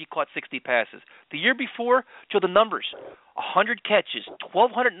injured, he caught 60 passes. The year before, show the numbers, 100 catches,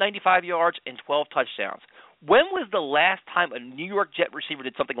 1,295 yards, and 12 touchdowns. When was the last time a New York Jet receiver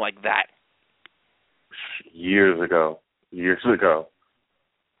did something like that? Years ago.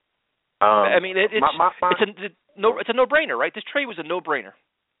 I mean, it's a no-brainer, right? This trade was a no-brainer.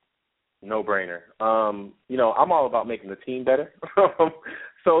 No-brainer. You know, I'm all about making the team better.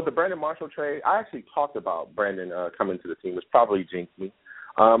 So the Brandon Marshall trade, I actually talked about Brandon coming to the team, which probably jinxed me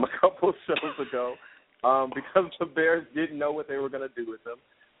a couple of shows ago because the Bears didn't know what they were going to do with him.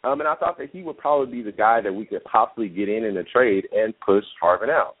 And I thought that he would probably be the guy that we could possibly get in the trade and push Harvin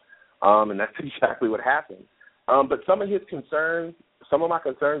out. And that's exactly what happened. But some of his concerns, some of my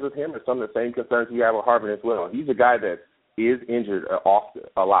concerns with him are some of the same concerns we have with Harvin as well. He's a guy that is injured often,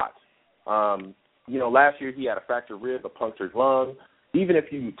 a lot. You know, last year he had a fractured rib, a punctured lung. Even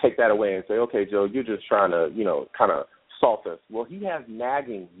if you take that away and say, okay, Joe, you're just trying to, you know, kind of salt us. Well, he has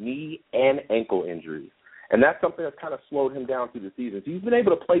nagging knee and ankle injuries. And that's something that's kind of slowed him down through the season. So he's been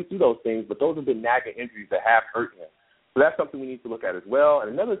able to play through those things, but those have been nagging injuries that have hurt him. So that's something we need to look at as well. And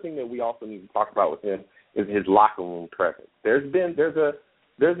another thing that we also need to talk about with him is his locker room presence. There's a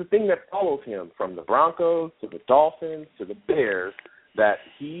thing that follows him from the Broncos to the Dolphins to the Bears, that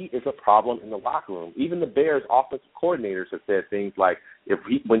he is a problem in the locker room. Even the Bears' offensive coordinators have said things like,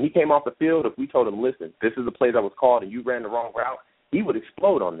 when he came off the field, if we told him, listen, this is the play that was called and you ran the wrong route, he would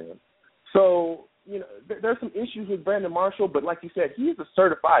explode on them. So, you know, there's some issues with Brandon Marshall, but like you said, he is a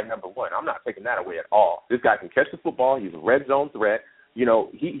certified number 1. I'm not taking that away at all. This guy can catch the football. He's a red zone threat. You know,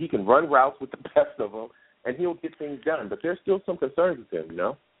 he can run routes with the best of them, and he'll get things done. But there's still some concerns with him, you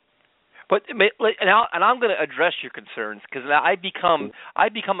know. But and I'm going to address your concerns because I become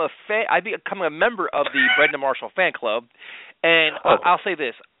a member of the Brandon Marshall fan club, and I'll say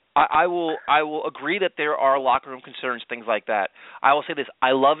this: I will agree that there are locker room concerns, things like that. I will say this: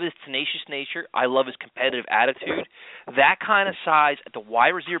 I love his tenacious nature. I love his competitive attitude. That kind of size at the wide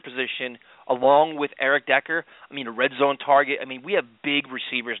receiver position, along with Eric Decker, I mean, a red zone target. I mean, we have big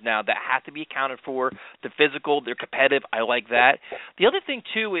receivers now that have to be accounted for. They're physical. They're competitive. I like that. The other thing,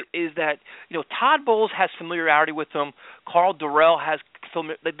 too, is that, you know, Todd Bowles has familiarity with them. Carl Durrell has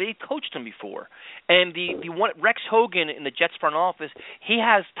they coached him before. And the one Rex Hogan in the Jets front office, he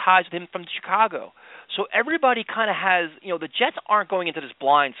has ties with him from Chicago. So everybody kind of has, you know, the Jets aren't going into this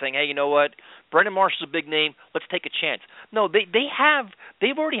blind saying, hey, you know what, Brandon Marshall's a big name, let's take a chance. No,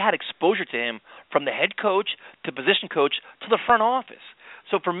 they've already had exposure to him from the head coach to position coach to the front office.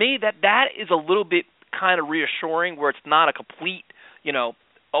 So for me, that is a little bit kind of reassuring where it's not a complete, you know,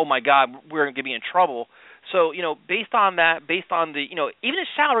 oh my God, we're going to be in trouble. So, you know, based on the, you know, even his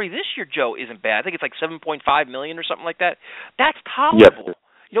salary this year, Joe, isn't bad. I think it's like $7.5 million or something like that. That's tolerable. Yep.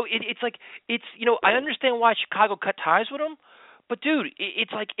 You know, it's like, you know, I understand why Chicago cut ties with him, But, dude,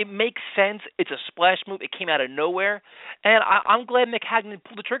 it's like it makes sense. It's a splash move. It came out of nowhere. And I'm glad Maccagnan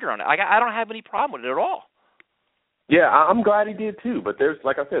pulled the trigger on it. I don't have any problem with it at all. Yeah, I'm glad he did too. But there's,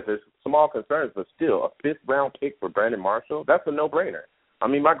 like I said, there's small concerns. But still, a 5th-round pick for Brandon Marshall, that's a no-brainer. I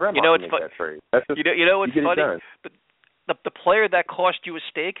mean, my grandma would make that trade. That's just, you know what's funny? The player that cost you a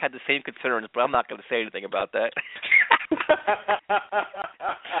steak had the same concerns, but I'm not going to say anything about that.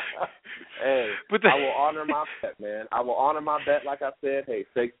 Hey, I will honor my bet, man. I will honor my bet, like I said. Hey,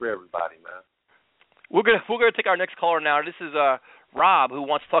 steak for everybody, man. We're gonna take our next caller now. This is Rob, who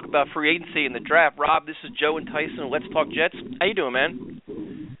wants to talk about free agency and the draft. Rob, this is Joe and Tyson. Let's talk Jets. How you doing, man?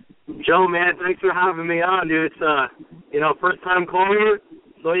 Joe, man, thanks for having me on, dude. It's first time calling.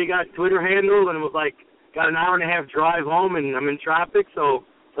 So you got Twitter handle, and it was like got an hour and a half drive home, and I'm in traffic. So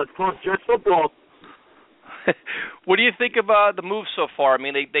let's talk Jets football. What do you think about the move so far? I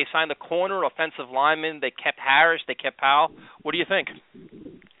mean, they signed a corner, offensive lineman. They kept Harris. They kept Powell. What do you think?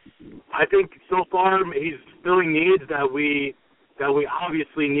 I think so far he's filling needs that we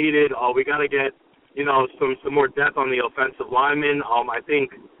obviously needed. We got to get some more depth on the offensive lineman. I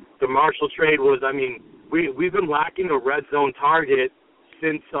think the Marshall trade was. I mean, we've been lacking a red zone target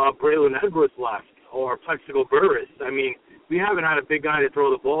since Braylon Edwards left or Plexico Burris. I mean, we haven't had a big guy to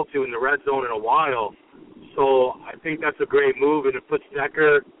throw the ball to in the red zone in a while. So I think that's a great move, and it puts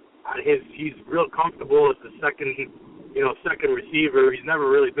Decker on he's real comfortable as the second receiver. He's never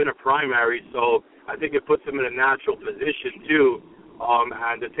really been a primary, so I think it puts him in a natural position too.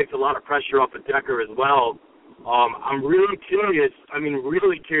 And it takes a lot of pressure off of Decker as well. I'm really curious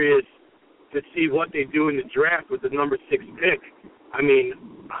to see what they do in the draft with the number 6 pick. I mean,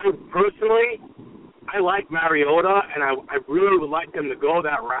 I like Mariota, and I really would like them to go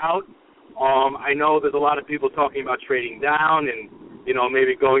that route. I know there's a lot of people talking about trading down and,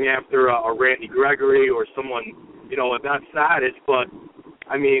 maybe going after a Randy Gregory or someone, at that status. But,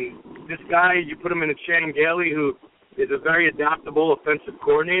 I mean, this guy, you put him in a Chan Gailey, who is a very adaptable offensive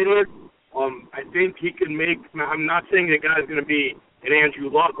coordinator. I think he can I'm not saying the guy's going to be an Andrew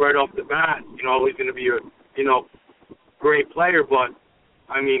Luck right off the bat. He's going to be a, great player. But,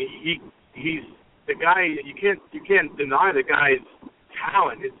 I mean, he's the guy, you can't deny the guy's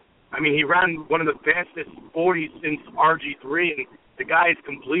talent. He ran one of the fastest 40s since RG3, and the guy's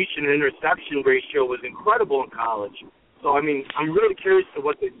completion and interception ratio was incredible in college. So, I'm really curious to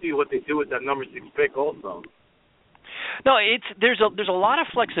what they do with that number 6 pick also. No, there's a lot of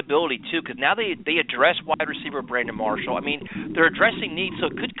flexibility too, because now they address wide receiver Brandon Marshall. I mean, they're addressing needs, so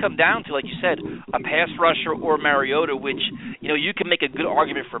it could come down to, like you said, a pass rusher or Mariota, which you can make a good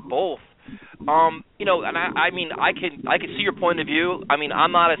argument for both. And I can see your point of view. I mean,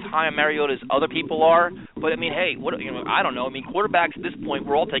 I'm not as high on Mariota as other people are, but I mean, hey, I don't know. I mean, quarterbacks at this point,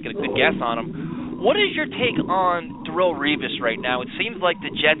 we're all taking a good guess on them. What is your take on Darrelle Revis right now? It seems like the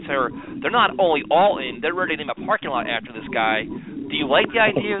Jets they're not only all in, they're ready to name a parking lot after this guy. Do you like the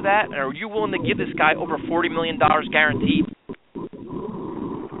idea of that? Or are you willing to give this guy over $40 million guaranteed?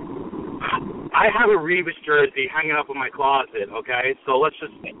 I have a Revis jersey hanging up in my closet, okay? So let's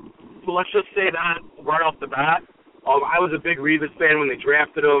just say that right off the bat. I was a big Revis fan when they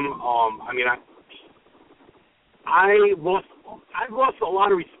drafted him. I've lost a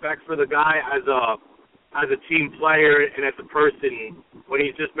lot of respect for the guy as a team player and as a person when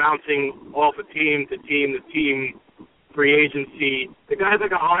he's just bouncing off a team to team free agency. The guy's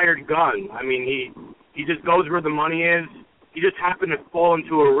like a hired gun. I mean, he just goes where the money is. He just happened to fall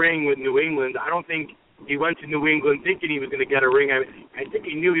into a ring with New England. I don't think he went to New England thinking he was going to get a ring. I think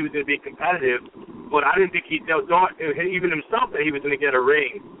he knew he was going to be competitive, but I didn't think he thought even himself that he was going to get a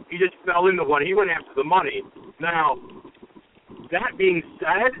ring. He just fell into one. He went after the money. Now, that being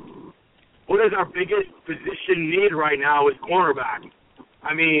said, what is our biggest position need right now is cornerback.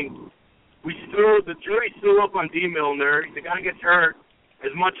 I mean, the jury's still up on D. Milner. The guy gets hurt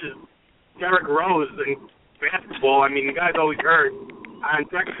as much as Derrick Rose in basketball. I mean, the guy's always hurt. And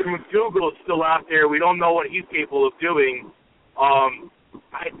Dexter McDougal is still out there. We don't know what he's capable of doing.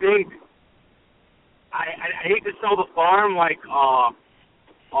 I think I hate to sell the farm like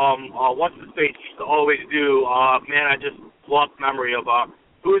what's his face used to always do. Man, I just lost memory of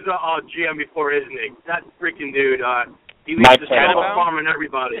who's the GM before his name. That freaking dude. He used to sell the farm and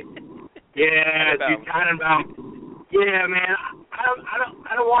everybody. Yeah, dude, Tannenbaum. Yeah, man. I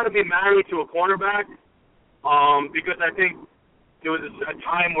don't want to be married to a cornerback because I think there was a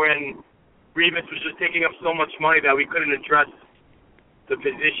time when Revis was just taking up so much money that we couldn't address the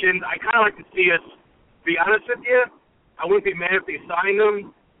positions. I kind of like to see us, be honest with you, I wouldn't be mad if they signed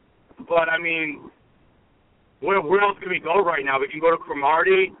him, but, I mean, where else can we go right now? We can go to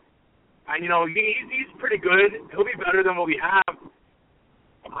Cromartie, and, he's pretty good. He'll be better than what we have,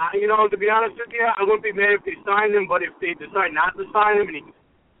 To be honest with you, I wouldn't be mad if they signed him, but if they decide not to sign him and he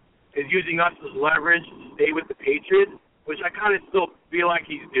is using us as leverage to stay with the Patriots, which I kind of still feel like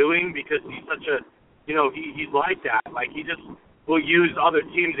he's doing because he's such a, he's like that. Like, he just will use other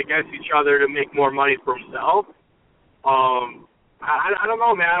teams against each other to make more money for himself. I don't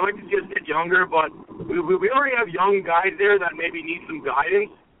know, man. I'd like to see us get younger, but we already have young guys there that maybe need some guidance.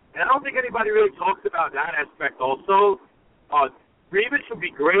 And I don't think anybody really talks about that aspect also. Revis would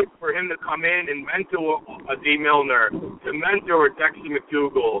be great for him to come in and mentor a D. Milner, to mentor Dexter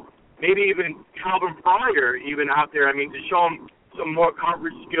McDougal, maybe even Calvin Pryor even out there. I mean, to show him some more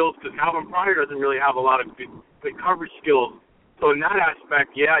coverage skills, because Calvin Pryor doesn't really have a lot of good coverage skills. So in that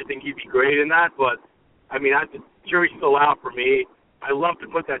aspect, yeah, I think he'd be great in that. But, I mean, the jury's still out for me. I love to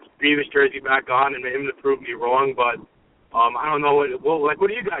put that Revis jersey back on and him to prove me wrong, but I don't know. What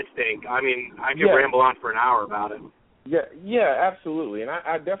do you guys think? I mean, I could ramble on for an hour about it. Yeah, absolutely. And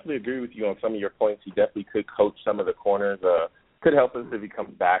I definitely agree with you on some of your points. He definitely could coach some of the corners, could help us if he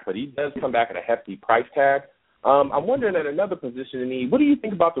comes back, but he does come back at a hefty price tag. I'm wondering at another position in need, what do you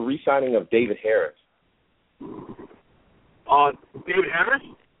think about the re-signing of David Harris? David Harris?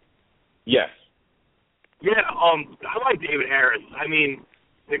 Yes. Yeah, I like David Harris. I mean,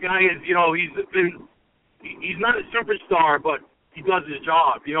 the guy is, he's not a superstar, but he does his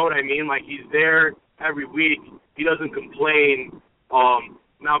job. You know what I mean? Like, he's there every week. He doesn't complain.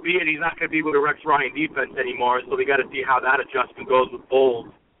 Now, be it he's not going to be with a Rex Ryan defense anymore, so we got to see how that adjustment goes with Bowles.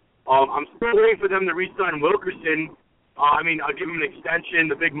 I'm still waiting for them to re-sign Wilkerson. I'll give him an extension,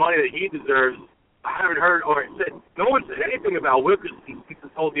 the big money that he deserves. I haven't heard no one said anything about Wilkerson since this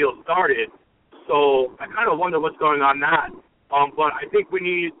whole deal started. So I kind of wonder what's going on that. But I think we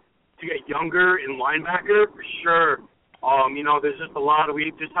need to get younger in linebacker for sure. There's just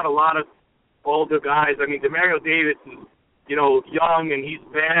we've just had a lot of older guys. I mean, Demario Davis is, young and he's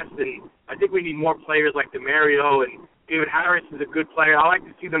fast, and I think we need more players like Demario, and David Harris is a good player. I like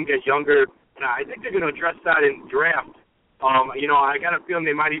to see them get younger, and I think they're going to address that in draft. I got a feeling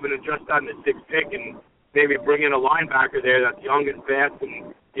they might even address that in the 6th pick and maybe bring in a linebacker there that's young and fast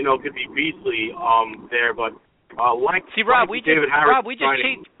and, could be Beasley there, but Rob, we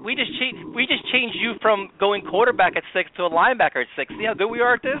just changed you from going quarterback at 6 to a linebacker at 6. See how good we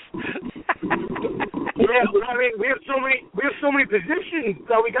are at this? Yeah, I mean, we have so many positions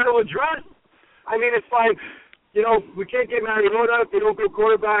that we got to address. I mean, it's like, we can't get Mariota if they don't go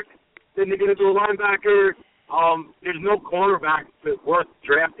quarterback. Then they're going to do a linebacker. There's no cornerback that's worth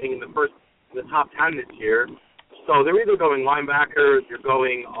drafting in the top 10 this year. So they're either going linebacker, they're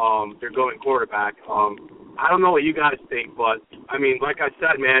going quarterback. I don't know what you guys think, but I mean, like I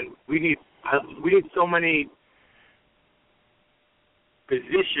said, man, we need so many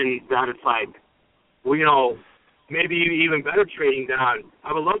positions that it's like, maybe even better trading down.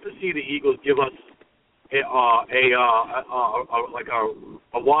 I would love to see the Eagles give us a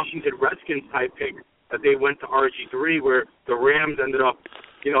Washington Redskins type pick that they went to RG3, where the Rams ended up,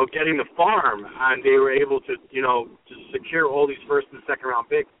 getting the farm, and they were able to, to secure all these first and second round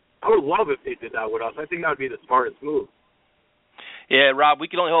picks. I would love if they did that with us. I think that would be the smartest move. Yeah, Rob, we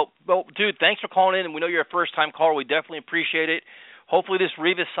can only hope. Well, dude, thanks for calling in, and we know you're a first-time caller. We definitely appreciate it. Hopefully this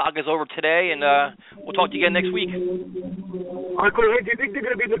Revis saga is over today, and we'll talk to you again next week. All right, cool. Hey, do you think they're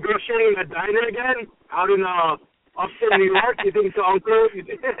going to be negotiating a diner again out in upstate New York? Do you think so, Uncle?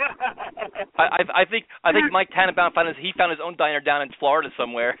 I think Mike Tannenbaum found his own diner down in Florida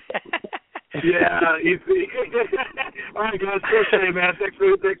somewhere. Yeah. All right, guys. Appreciate it, man. Thanks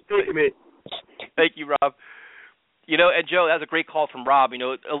for taking me. Thank you, Rob. And Joe, that was a great call from Rob.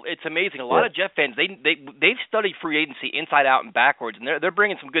 It's amazing. A lot of Jet fans, they've studied free agency inside out and backwards, and they're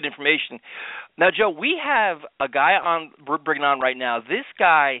bringing some good information. Now, Joe, we have a guy we're bringing on right now. This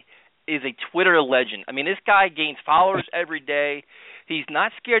guy is a Twitter legend. I mean, this guy gains followers every day. He's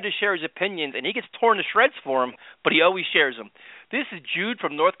not scared to share his opinions, and he gets torn to shreds for them, but he always shares them. This is Jude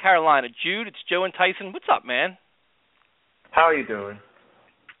from North Carolina. Jude, it's Joe and Tyson. What's up, man? How are you doing?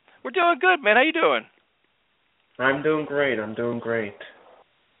 We're doing good, man. How you doing? I'm doing great.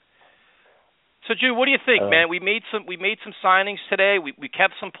 So, Jude, what do you think, man? We made some signings today. We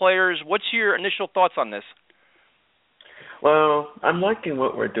kept some players. What's your initial thoughts on this? Well, I'm liking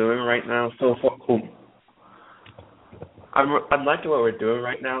what we're doing right now so far. I'm liking what we're doing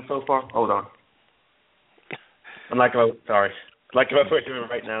right now so far. Hold on. I'm liking what we're doing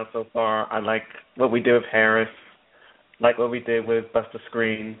right now so far. I like what we did with Harris. Like what we did with Buster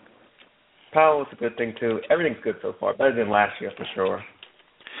Screen. Powell was a good thing, too. Everything's good so far. Better than last year, for sure.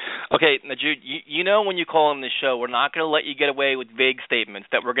 Okay, now, Jude, when you call on this show, we're not going to let you get away with vague statements,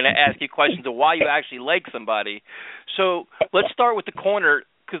 that we're going to ask you questions of why you actually like somebody. So let's start with the corner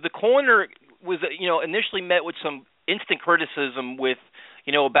because the corner was initially met with some instant criticism with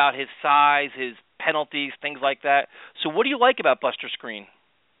about his size, his penalties, things like that. So what do you like about Buster Skrine?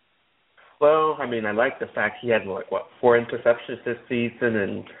 Well, I mean, I like the fact he had 4 interceptions this season,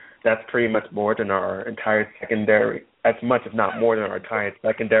 and that's pretty much more than our entire secondary, as much if not more than our entire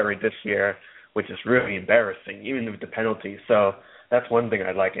secondary this year, which is really embarrassing, even with the penalties. So that's one thing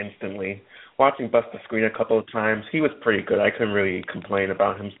I like instantly. Watching Buster Skrine a couple of times, he was pretty good. I couldn't really complain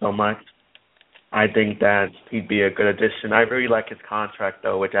about him so much. I think that he'd be a good addition. I really like his contract,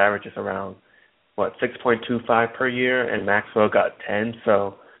 though, which averages around, 6.25 per year, and Maxwell got 10,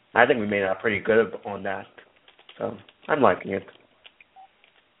 so I think we made out pretty good on that. So I'm liking it.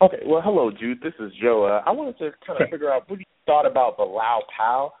 Okay, well, hello, Jude. This is Joe. I wanted to kind of figure out what you thought about Bilal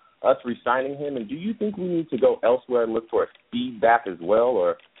Powell, us re-signing him, and do you think we need to go elsewhere and look for a speed back as well,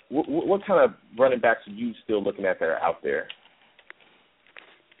 or what kind of running backs are you still looking at that are out there?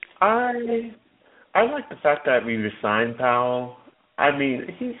 I like the fact that we re-signed Powell. I mean,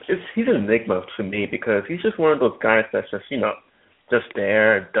 he's an enigma to me because he's just one of those guys that's just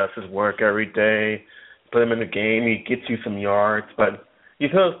there, does his work every day, put him in the game, he gets you some yards, but you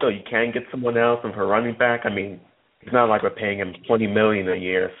feel as though you can get someone else and for running back. I mean, it's not like we're paying him $20 million a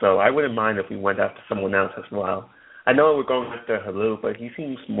year, so I wouldn't mind if we went after someone else as well. I know we're going after Halou, but he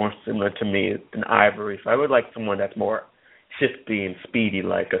seems more similar to me than Ivory, so I would like someone that's more shifty and speedy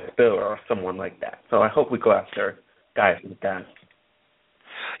like a Spiller or someone like that. So I hope we go after guys like that.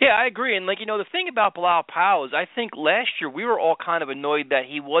 Yeah, I agree. And, the thing about Bilal Powell is I think last year we were all kind of annoyed that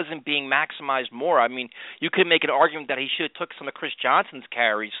he wasn't being maximized more. I mean, you could make an argument that he should have took some of Chris Johnson's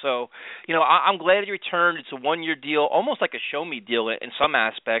carries. So, I'm glad he returned. It's a one-year deal, almost like a show-me deal in some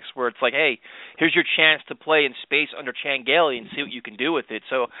aspects where it's like, hey, here's your chance to play in space under Chan Gailey and see what you can do with it.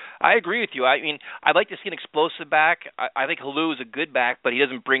 So I agree with you. I mean, I'd like to see an explosive back. I think Halou is a good back, but he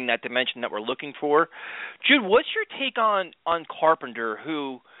doesn't bring that dimension that we're looking for. Jude, what's your take on Carpenter,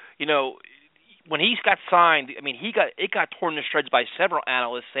 who – when he got signed, I mean, it got torn to shreds by several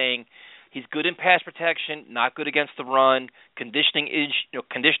analysts saying he's good in pass protection, not good against the run, conditioning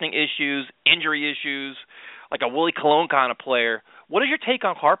issues, injury issues, like a Willie Colon kind of player. What is your take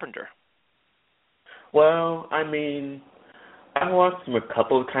on Carpenter? Well, I mean, I watched him a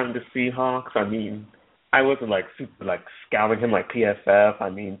couple of times the Seahawks. I mean, I wasn't super scouting him like PFF. I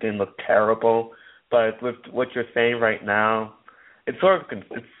mean, didn't look terrible. But with what you're saying right now, it's sort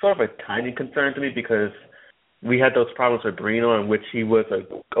of a tiny concern to me because we had those problems with Brino in which he was an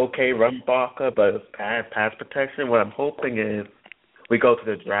okay run blocker but bad pass protection. What I'm hoping is we go to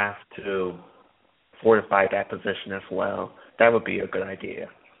the draft to fortify that position as well. That would be a good idea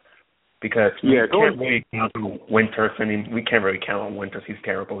because we can't really count on Winters. I mean, we can't really count on Winters. He's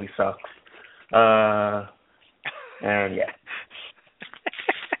terrible. He sucks. And yeah.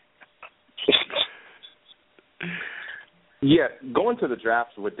 Yeah, going to the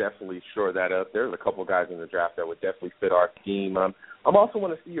draft would definitely shore that up. There's a couple guys in the draft that would definitely fit our scheme. I also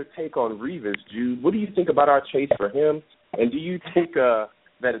want to see your take on Revis, Jude. What do you think about our chase for him, and do you think that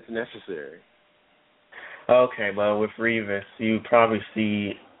it's necessary? Okay, well, with Revis, you probably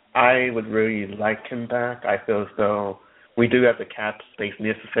see I would really like him back. I feel as though we do have the cap space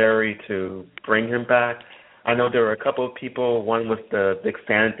necessary to bring him back. I know there were a couple of people, one was the big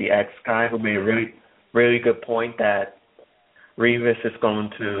fan of the X guy, who made a really, really good point that Revis is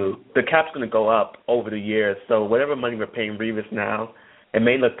the cap's going to go up over the years. So whatever money we're paying Revis now, it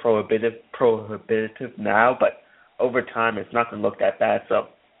may look prohibitive now, but over time it's not going to look that bad. So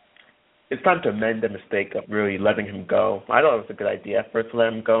it's time to amend the mistake of really letting him go. I thought it was a good idea at first to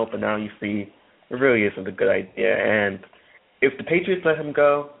let him go, but now you see it really isn't a good idea. And if the Patriots let him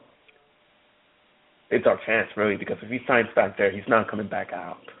go, it's our chance, really, because if he signs back there, he's not coming back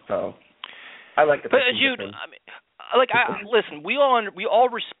out. So I like the But Jude, listen, we all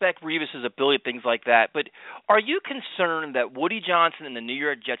respect Revis's ability, things like that. But are you concerned that Woody Johnson and the New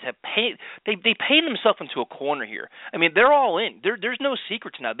York Jets have they paid themselves into a corner here? I mean, they're all in. There's no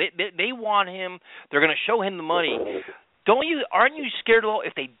secrets now. They want him. They're going to show him the money. Aren't you scared at all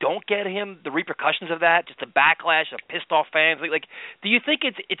if they don't get him, the repercussions of that, just the backlash of pissed off fans? Like, do you think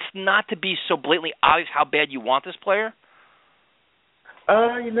it's not to be so blatantly obvious how bad you want this player?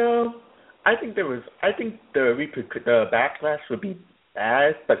 I think the backlash would be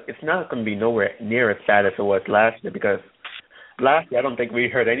bad, but it's not going to be nowhere near as bad as it was last year because last year I don't think we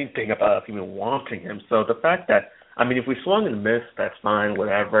heard anything about us even wanting him. So the fact that, if we swung and missed, that's fine,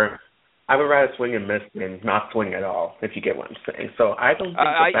 whatever. I would rather swing and miss than not swing at all, if you get what I'm saying. So I don't think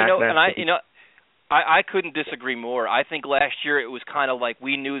the backlash I couldn't disagree more. I think last year it was kind of like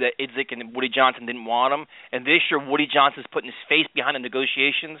we knew that Idzik and Woody Johnson didn't want him, and this year Woody Johnson's putting his face behind the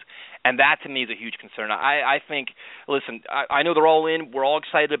negotiations, and that to me is a huge concern. I think, listen, I know they're all in. We're all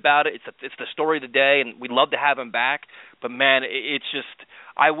excited about it. It's the story of the day, and we'd love to have him back. But man, it's just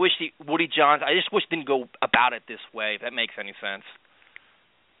I wish Woody Johnson. I just wish he didn't go about it this way. If that makes any sense.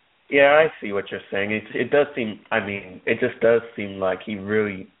 Yeah, I see what you're saying. It does seem. I mean, it just does seem like he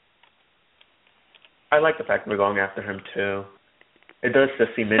really. I like the fact we're going after him too. It does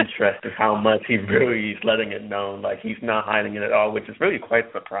just seem interesting how much he really is letting it known. Like he's not hiding it at all, which is really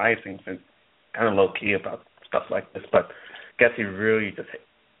quite surprising since kind of low key about stuff like this. But I guess he really just,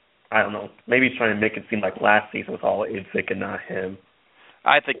 I don't know, maybe he's trying to make it seem like last season was all Idzik and not him.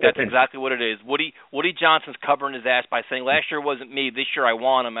 I think that's exactly what it is. Woody Johnson's covering his ass by saying last year wasn't me, this year I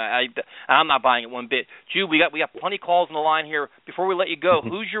want him. I'm not buying it one bit. Jude, we got plenty of calls on the line here. Before we let you go,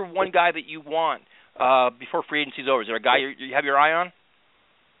 who's your one guy that you want before free agency's over? Is there a guy you have your eye on?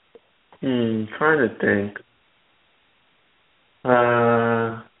 Trying to think.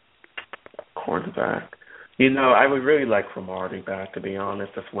 Cornerback. I would really like Cromartie back, to be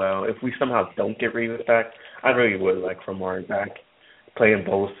honest, as well. If we somehow don't get Revis back, I really would like Cromartie back. Playing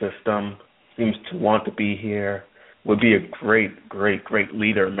both system, seems to want to be here. Would be a great, great, great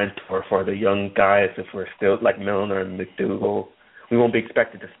leader, mentor for the young guys if we're still like Milner and McDougal. We won't be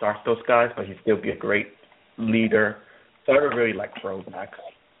expected to start those guys, but he'd still be a great leader. So I would really like Crow back.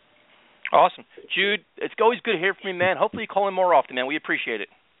 Awesome. Jude, it's always good to hear from you, man. Hopefully you call in more often, man. We appreciate it.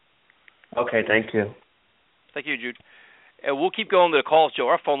 Okay, thank you. Thank you, Jude. And we'll keep going to the calls, Joe.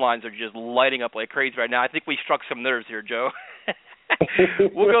 Our phone lines are just lighting up like crazy right now. I think we struck some nerves here, Joe.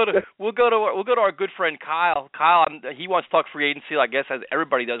 We'll go to our good friend Kyle. Kyle, he wants to talk free agency, I guess, as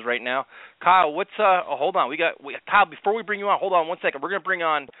everybody does right now. Kyle, hold on. Kyle, before we bring you on, hold on one second. We're going to bring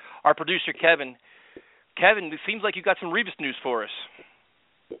on our producer Kevin. Kevin, it seems like you got some Revis news for us.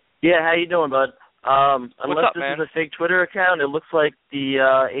 Yeah, how you doing, bud? Unless up, this man? is a fake Twitter account, it looks like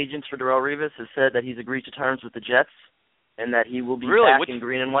the agents for Darrelle Revis has said that he's agreed to terms with the Jets and that he will be back in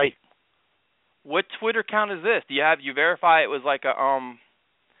green and white. What Twitter account is this? Do you verify it was like a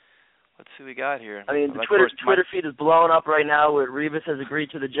let's see what we got here. I mean, the Twitter feed is blowing up right now with Revis has agreed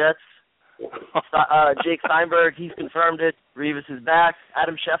to the Jets. Jake Steinberg, he's confirmed it. Revis is back.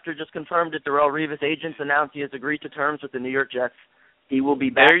 Adam Schefter just confirmed it. Darrelle Revis agents announced he has agreed to terms with the New York Jets. He will be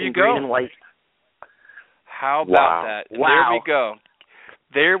back in green and white. How about that? Wow. There we go.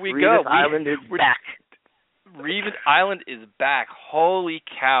 There we Revis go. Island is back. Revis Island is back. Holy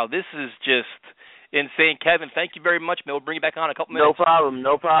cow. This is just insane. Kevin, thank you very much, man. We'll bring you back on in a couple minutes.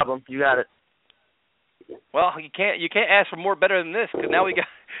 No problem. You got it. Well, you can't ask for more better than this, because now we got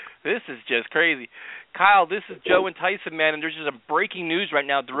this is just crazy. Kyle, this is Joe and Tyson, man, and there's just a breaking news right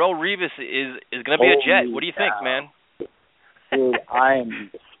now. Darrelle Revis is going to be a Jet. What do you think, man? Dude, I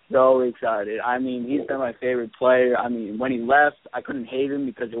am so excited. I mean, he's been my favorite player. I mean, when he left, I couldn't hate him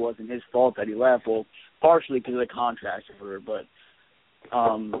because it wasn't his fault that he left. Well, partially because of the contract offer, but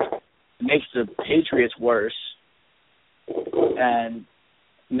it makes the Patriots worse. And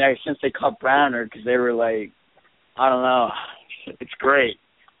since they cut Browner, because they were like, I don't know, it's great.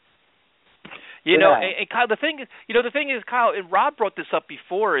 And Kyle, the thing is, Kyle, and Rob brought this up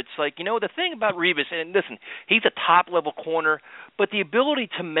before. It's like, the thing about Revis, and listen, he's a top-level corner, but the ability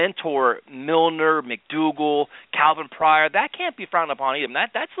to mentor Milner, McDougal, Calvin Pryor, that can't be frowned upon either.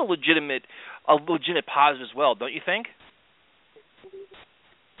 That's a legitimate positive as well, don't you think?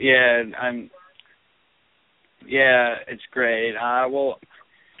 Yeah, it's great.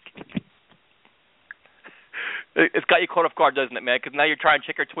 It's got you caught off guard, doesn't it, man? Because now you're trying to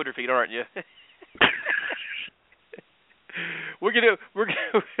check our Twitter feed, aren't you?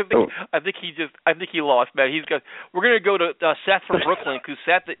 I think he lost, man. We're gonna go to Seth from Brooklyn, because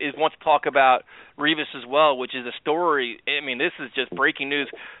Seth wants to talk about Revis as well, which is a story. I mean, this is just breaking news.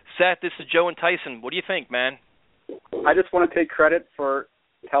 Seth, this is Joe and Tyson. What do you think, man? I just want to take credit for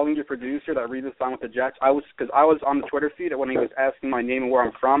telling your producer that Revis signed with the Jets. Because I was on the Twitter feed when he was asking my name and where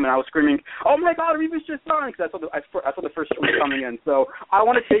I'm from, and I was screaming, "Oh my God, Revis just signed!" Because I saw the first tweet coming in. So I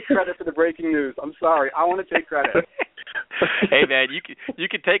want to take credit for the breaking news. I'm sorry, I want to take credit. Hey man, you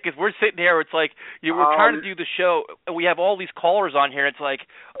can take us. We're sitting here. It's like we're trying to do the show, and we have all these callers on here. It's like,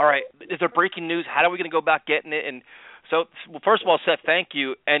 all right, is there breaking news? How are we going to go about getting it? And so, first of all, Seth, thank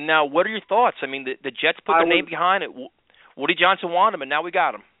you. And now, what are your thoughts? I mean, the Jets put their name behind it. Woody Johnson wanted him, and now we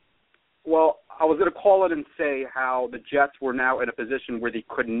got him. Well, I was going to call it and say how the Jets were now in a position where they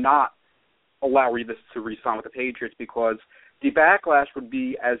could not allow Revis to re-sign with the Patriots, because the backlash would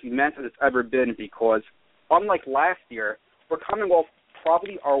be as immense as it's ever been, because unlike last year, we're coming off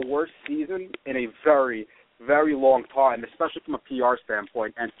probably our worst season in a very, very long time, especially from a PR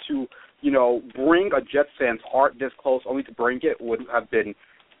standpoint. And to, bring a Jets fan's heart this close only to bring it would have been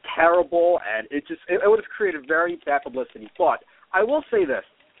terrible, and it would have created very bad publicity. But I will say this.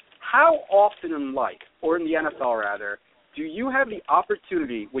 How often in life, or in the NFL rather, do you have the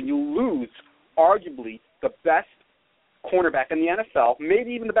opportunity when you lose arguably the best cornerback in the NFL,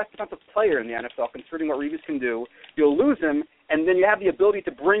 maybe even the best defensive player in the NFL, considering what Revis can do, you'll lose him, and then you have the ability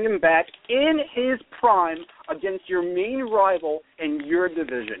to bring him back in his prime against your main rival in your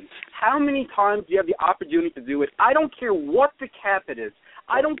division? How many times do you have the opportunity to do it? I don't care what the cap it is.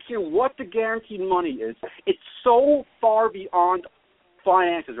 I don't care what the guaranteed money is. It's so far beyond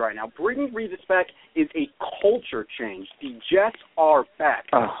finances right now. Bringing Revis back is a culture change. The Jets are back.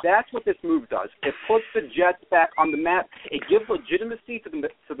 That's what this move does. It puts the Jets back on the map. It gives legitimacy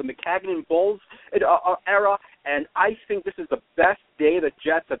to the Maccagnan Bulls era, and I think this is the best day the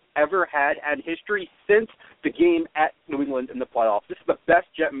Jets have ever had in history since the game at New England in the playoffs. This is the best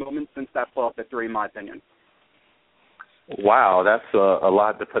Jet moment since that playoff victory, in my opinion. Wow, that's a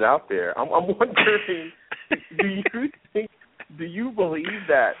lot to put out there. I'm wondering, do you believe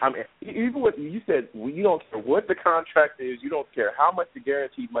that? I mean, even what you said, you don't care what the contract is, you don't care how much the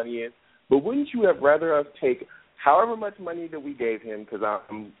guaranteed money is, but wouldn't you have rather us take however much money that we gave him? Because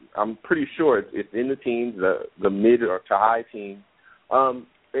I'm pretty sure it's in the teens, the mid or to high teens.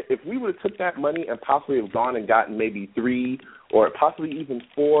 If we would have took that money and possibly have gone and gotten maybe 3 or possibly even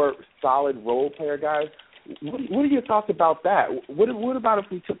 4 solid role player guys, what are your thoughts about that? What about if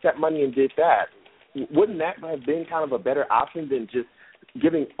we took that money and did that? Wouldn't that have been kind of a better option than just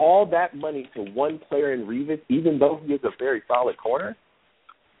giving all that money to one player in Revis, even though he is a very solid corner?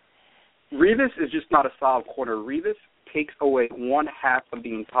 Revis is just not a solid corner. Revis takes away one half of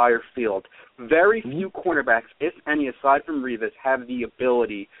the entire field. Very few cornerbacks, if any, aside from Revis, have the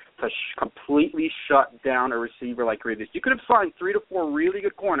ability to completely shut down a receiver like Revis. You could have signed 3 to 4 really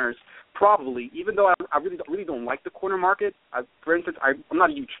good corners, probably, even though I really don't like the corner market. For instance, I'm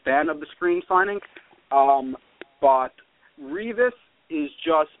not a huge fan of the screen signing, but Revis is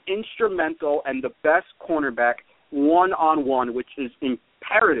just instrumental and the best cornerback one-on-one, which is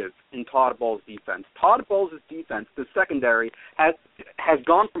imperative in Todd Bowles' defense. Todd Bowles' defense, the secondary, has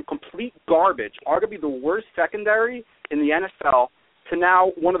gone from complete garbage, arguably the worst secondary in the NFL, to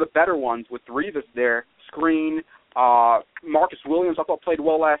now one of the better ones with Revis there. Screen, Marcus Williams, I thought, played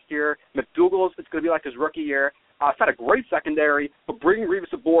well last year. McDougal, it's going to be like his rookie year. It's not a great secondary, but bringing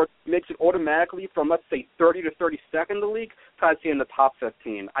Revis aboard makes it automatically from, let's say, 30 to 32nd in the league to, I'd say, in the top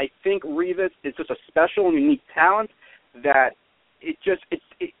 15. I think Revis is just a special and unique talent that his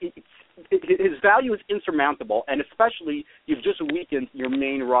value is insurmountable, and especially you've just weakened your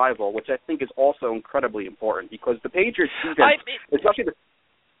main rival, which I think is also incredibly important because the Patriots defense, especially the.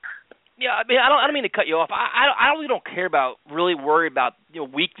 Yeah, I mean, I don't mean to cut you off. I really don't care about, really worry about,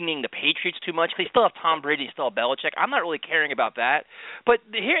 weakening the Patriots too much. They still have Tom Brady, still have Belichick. I'm not really caring about that. But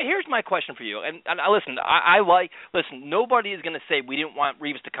here's my question for you. And listen, nobody is going to say we didn't want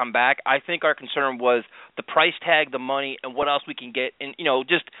Revis to come back. I think our concern was the price tag, the money, and what else we can get, and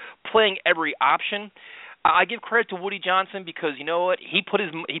just playing every option. I give credit to Woody Johnson because you know what, he put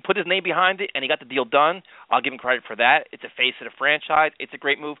his name behind it and he got the deal done. I'll give him credit for that. It's a face of the franchise. It's a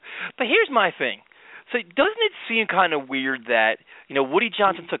great move. But here's my thing. So doesn't it seem kind of weird that, Woody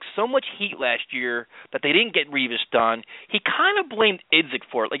Johnson took so much heat last year that they didn't get Revis done? He kind of blamed Idzik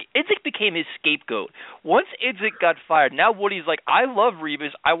for it. Like, Idzik became his scapegoat. Once Idzik got fired, now Woody's like, I love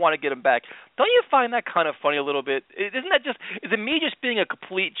Revis. I want to get him back. Don't you find that kind of funny a little bit? Is it me just being a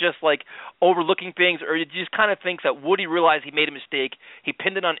complete, just like overlooking things, or did you just kind of think that Woody realized he made a mistake, he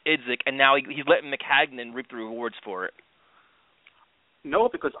pinned it on Idzik, and now he's letting Maccagnan reap the rewards for it? No,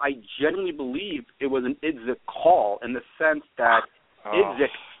 because I genuinely believe it was an Idzik call in the sense that Idzik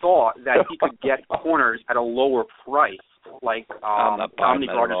thought that he could get corners at a lower price, like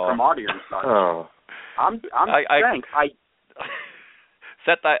Dominique Gardner-Cromartie and such. I'm saying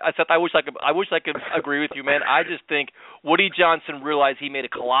Seth, I wish I could agree with you, man. I just think Woody Johnson realized he made a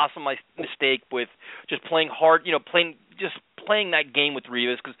colossal mistake with just playing hard, playing that game with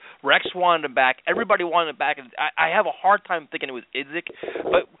Revis because Rex wanted him back. Everybody wanted him back. I have a hard time thinking it was Idzik.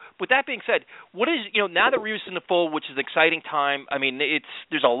 But with that being said, what is now that Revis is in the fold, which is an exciting time. I mean,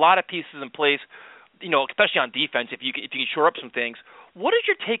 there's a lot of pieces in place. Especially on defense, if you can shore up some things. What is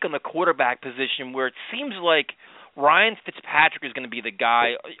your take on the quarterback position, where it seems like Ryan Fitzpatrick is going to be the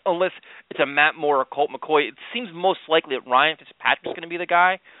guy, unless it's a Matt Moore or Colt McCoy? It seems most likely that Ryan Fitzpatrick is going to be the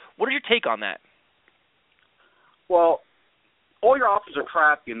guy. What is your take on that? Well, all your options are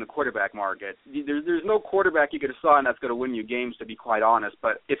crappy in the quarterback market. There's no quarterback you could assign that's going to win you games, to be quite honest.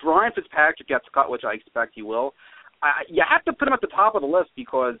 But if Ryan Fitzpatrick gets cut, which I expect he will, you have to put him at the top of the list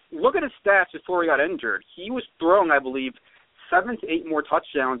because look at his stats before he got injured. He was throwing, I believe, 7 to 8 more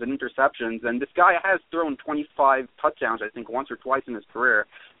touchdowns than interceptions, and this guy has thrown 25 touchdowns, I think, once or twice in his career.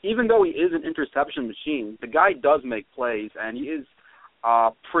 Even though he is an interception machine, the guy does make plays, and he is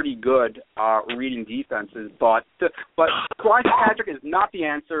pretty good reading defenses. But Ryan Fitzpatrick is not the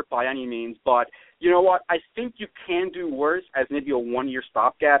answer by any means. But you know what? I think you can do worse as maybe a one-year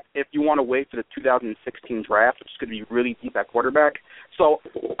stopgap if you want to wait for the 2016 draft, which is going to be really deep at quarterback. So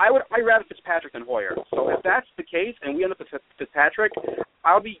I'd rather Fitzpatrick than Hoyer. So if that's the case and we end up with Fitzpatrick,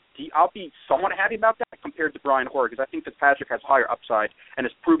 I'll be somewhat happy about that compared to Brian Hoyer because I think Fitzpatrick has higher upside and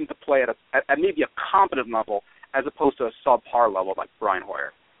has proven to play at maybe a competent level as opposed to a subpar level like Brian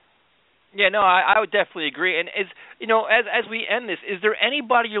Hoyer. Yeah, no, I would definitely agree. And as we end this, is there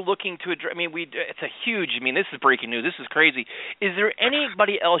anybody you're looking to address? I mean, it's a huge. I mean, this is breaking news. This is crazy. Is there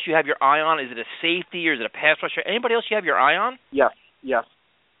anybody else you have your eye on? Is it a safety or is it a pass rusher? Anybody else you have your eye on? Yes.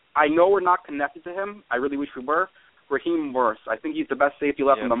 I know we're not connected to him. I really wish we were. Raheem Morris. I think he's the best safety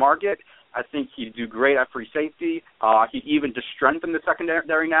left in the market. I think he'd do great at free safety. He'd even just strengthen the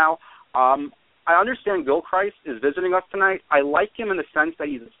secondary now. I understand Gilchrist is visiting us tonight. I like him in the sense that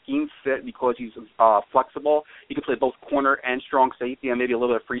he's a scheme fit because he's flexible. He can play both corner and strong safety and maybe a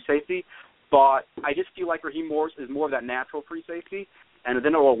little bit of free safety. But I just feel like Raheem Morris is more of that natural free safety, and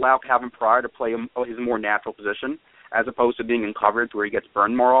then it will allow Calvin Pryor to play his more natural position as opposed to being in coverage where he gets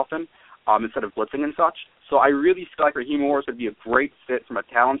burned more often instead of blitzing and such. So I really feel like Raheem Morris would be a great fit from a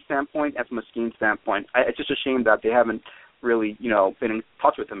talent standpoint and from a scheme standpoint. It's just a shame that they haven't really, been in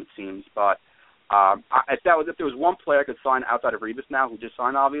touch with him, it seems. But if there was one player I could sign outside of Revis now, who just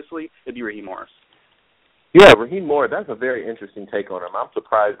signed, obviously, it'd be Raheem Morris. Yeah, Raheem Morris, that's a very interesting take on him. I'm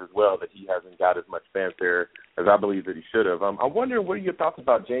surprised as well that he hasn't got as much fanfare as I believe that he should have. I'm wondering, what are your thoughts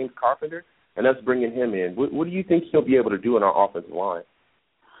about James Carpenter and us bringing him in? What do you think he'll be able to do in our offensive line?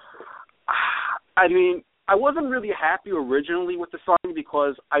 I mean, I wasn't really happy originally with the signing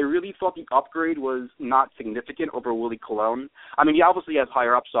because I really thought the upgrade was not significant over Willie Colon. I mean, he obviously has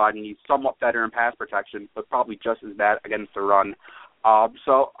higher upside and he's somewhat better in pass protection, but probably just as bad against the run.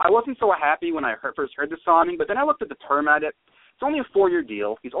 So I wasn't so happy when I first heard the signing, but then I looked at the term at it. It's only a 4-year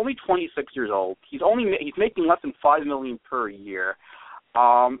deal. He's only 26 years old. He's making less than $5 million per year.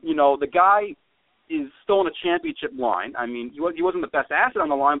 The guy is still in a championship line. I mean, he wasn't the best asset on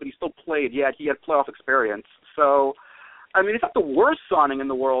the line, but he still played. Yeah, he had playoff experience. So, I mean, it's not the worst signing in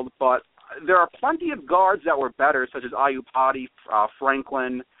the world, but there are plenty of guards that were better, such as Ayupati,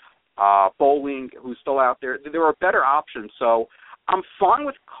 Franklin, Bowling, who's still out there. There are better options. So I'm fine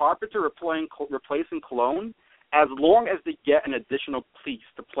with Carpenter replacing Cologne as long as they get an additional piece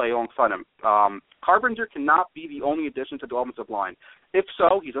to play alongside him. Carpenter cannot be the only addition to the offensive line. If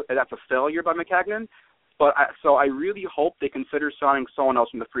so, that's a failure by McCagnon. So I really hope they consider signing someone else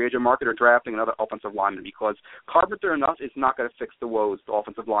from the free agent market or drafting another offensive lineman because Carpenter enough is not going to fix the woes the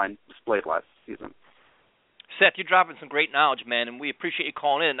offensive line displayed last season. Seth, you're dropping some great knowledge, man, and we appreciate you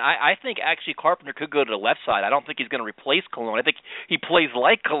calling in. I think actually Carpenter could go to the left side. I don't think he's going to replace Cologne. I think he plays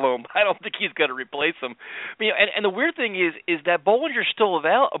like Cologne, but I don't think he's going to replace him. And the weird thing is that Bolling's still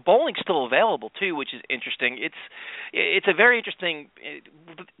available too, which is interesting. It's a very interesting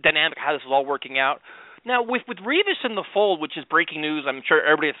dynamic how this is all working out. Now, with Revis in the fold, which is breaking news, I'm sure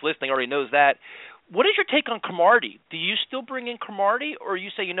everybody that's listening already knows that. What is your take on Cromartie? Do you still bring in Cromartie, or you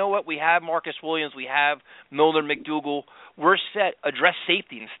say, you know what, we have Marcus Williams, we have Milner McDougall, we're set, address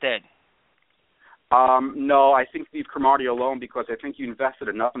safety instead? No, I think leave Cromartie alone because I think you invested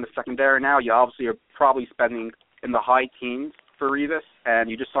enough in the secondary now. You obviously are probably spending in the high teens for Revis, and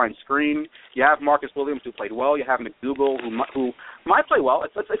you just signed Screen. You have Marcus Williams, who played well. You have McDougall, who might play well.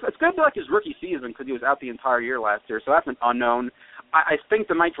 It's going to be like his rookie season because he was out the entire year last year, so that's an unknown. I think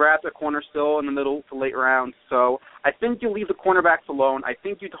they might draft a corner still in the middle to late rounds. So I think you leave the cornerbacks alone. I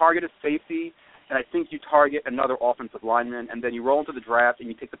think you target a safety, and I think you target another offensive lineman, and then you roll into the draft and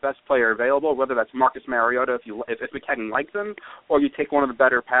you take the best player available, whether that's Marcus Mariota if McCagnon likes him, or you take one of the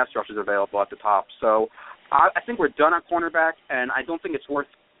better pass rushers available at the top. So I think we're done at cornerback, and I don't think it's worth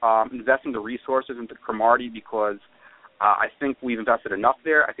investing the resources into Cromartie because I think we've invested enough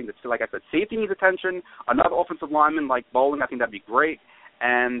there. I think that, like I said, safety needs attention. Another offensive lineman like Bowling, I think that'd be great,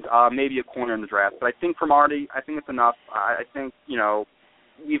 and maybe a corner in the draft. But I think Cromartie, I think it's enough. I think,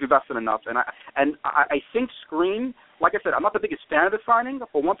 we've invested enough. And I think Screen, like I said, I'm not the biggest fan of the signing,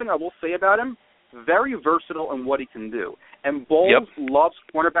 but one thing I will say about him, very versatile in what he can do. And Bowles loves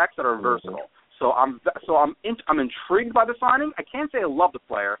cornerbacks that are versatile. So I'm intrigued by the signing. I can't say I love the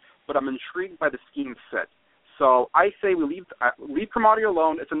player, but I'm intrigued by the scheme fit. So I say we leave Cromartie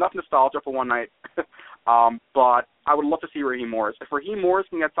alone. It's enough nostalgia for one night. But I would love to see Raheem Morris. If Raheem Morris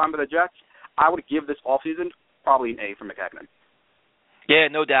can get signed by the Jets, I would give this offseason probably an A for McKagan. Yeah,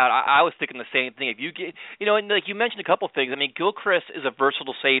 no doubt. I was thinking the same thing. If you get, and like you mentioned a couple of things. I mean, Gilchrist is a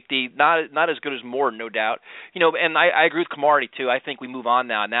versatile safety, not as good as Moore, no doubt. And I agree with Cromartie too. I think we move on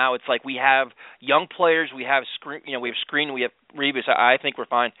now. Now it's like we have young players, we have Screen, we have Revis. I think we're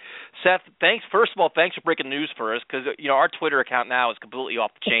fine. Seth, thanks. First of all, thanks for breaking news for us because our Twitter account now is completely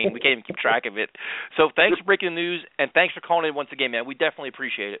off the chain. We can't even keep track of it. So thanks for breaking the news and thanks for calling in once again, man. We definitely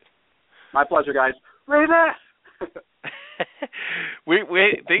appreciate it. My pleasure, guys. Revis. we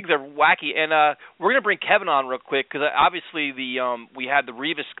things are wacky, and we're gonna bring Kevin on real quick because obviously we had the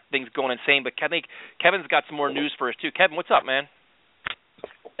Revis things going insane, but I think Kevin's got some more news for us too. Kevin, what's up, man?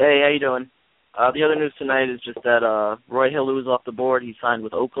 Hey, how you doing? The other news tonight is just that Roy Helu is off the board. He signed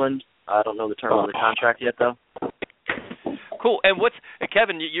with Oakland. I don't know the term of the contract yet, though. Cool. And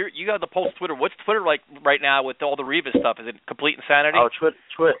Kevin? You got the Pulse Twitter. What's Twitter like right now with all the Revis stuff? Is it complete insanity? Oh,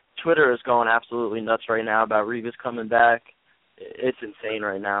 Twitter is going absolutely nuts right now about Revis coming back. It's insane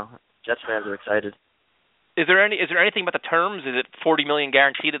right now. Jets fans are excited. Is there anything about the terms? Is it $40 million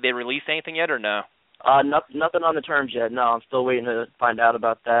guaranteed? Did they release anything yet, or no? Nothing on the terms yet. No, I'm still waiting to find out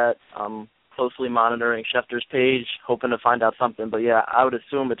about that. I'm closely monitoring Schefter's page, hoping to find out something. But yeah, I would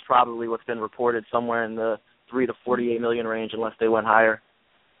assume it's probably what's been reported, somewhere in the $3 to $48 million range, unless they went higher.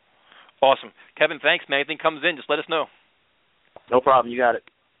 Awesome, Kevin. Thanks, man. Anything comes in, just let us know. No problem. You got it.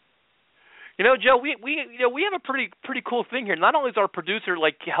 Joe, we have a pretty cool thing here. Not only is our producer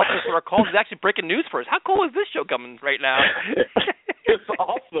helping us with our calls, he's actually breaking news for us. How cool is this show coming right now? It's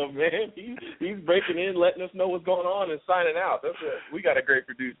awesome, man. He's breaking in, letting us know what's going on, and signing out. We got a great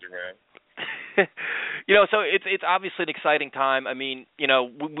producer, man. So it's obviously an exciting time. I mean,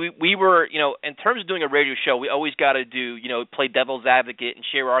 we were, in terms of doing a radio show, we always got to do, play devil's advocate and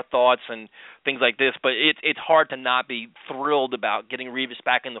share our thoughts and things like this. But it's hard to not be thrilled about getting Revis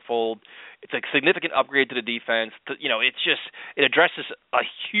back in the fold. It's a significant upgrade to the defense. It addresses a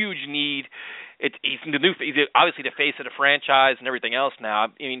huge need. He's obviously the face of the franchise and everything else now. I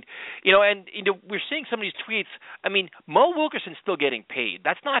mean, we're seeing some of these tweets. I mean, Mo Wilkerson's still getting paid.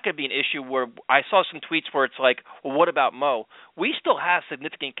 That's not going to be an issue where I saw some tweets where it's like, well, what about Mo? We still have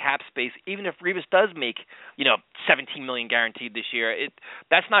significant cap space, even if Revis does make, $17 million guaranteed this year.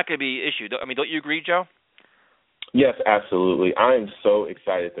 That's not going to be an issue. I mean, don't you agree, Joe? Yes, absolutely. I am so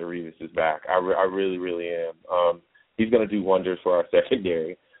excited that Revis is back. I really, really am. He's going to do wonders for our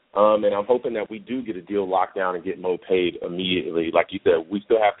secondary. And I'm hoping that we do get a deal locked down and get Mo paid immediately. Like you said, we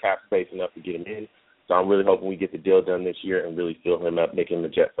still have cap space enough to get him in. So I'm really hoping we get the deal done this year and really fill him up, make him a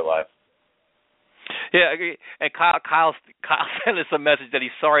Jet for life. Yeah, I agree. And Kyle sent us a message that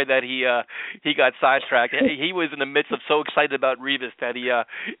he's sorry that he got sidetracked. He was in the midst of so excited about Revis that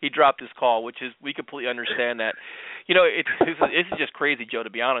he dropped his call, which is we completely understand that. This is just crazy, Joe, to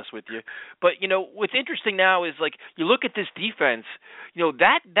be honest with you. But what's interesting now is you look at this defense.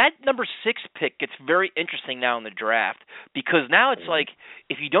 That number 6 pick gets very interesting now in the draft because now it's like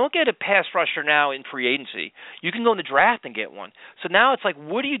if you don't get a pass rusher now in free agency, you can go in the draft and get one. So now it's like,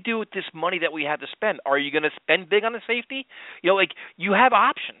 what do you do with this money that we have to spend? Are you going to spend big on the safety? You have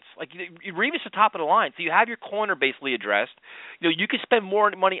options. Revis is top of the line, so you have your corner basically addressed. You could spend more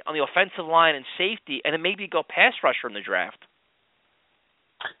money on the offensive line and safety, and then maybe go pass rusher in the draft.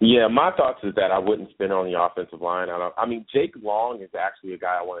 Yeah, my thoughts is that I wouldn't spend on the offensive line. I mean, Jake Long is actually a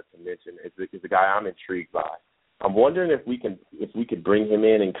guy I wanted to mention. It's a guy I'm intrigued by. I'm wondering if we could bring him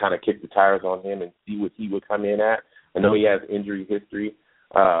in and kind of kick the tires on him and see what he would come in at. I know he has injury history,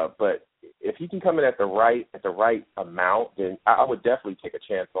 but if he can come in at the right amount, then I would definitely take a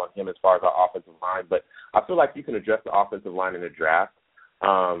chance on him as far as our offensive line. But I feel like you can address the offensive line in the draft.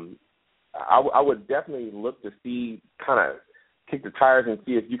 I would definitely look to see kind of kick the tires and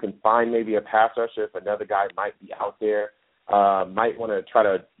see if you can find maybe a pass rusher if another guy might be out there. Might want to try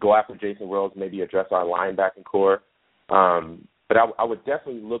to go after Jason Wills, maybe address our linebacking core. But I would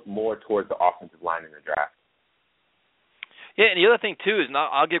definitely look more towards the offensive line in the draft. Yeah, and the other thing, too, is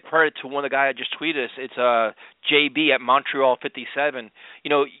I'll give credit to one of the guys that just tweeted us. It's JB at Montreal 57.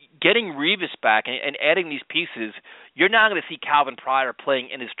 Getting Revis back and adding these pieces, you're now going to see Calvin Pryor playing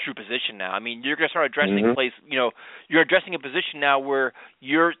in his true position now. I mean, you're going to start addressing you're addressing a position now where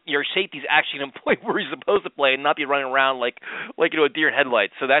your safety's actually going to play where he's supposed to play and not be running around like a deer in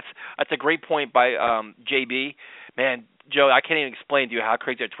headlights. So that's a great point by JB. Man, Joe, I can't even explain to you how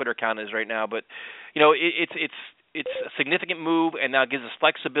crazy our Twitter account is right now, but it's a significant move, and now it gives us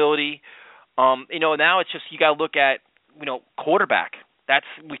flexibility. Now it's just you got to look at quarterback.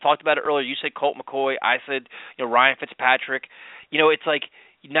 We talked about it earlier. You said Colt McCoy. I said Ryan Fitzpatrick. It's like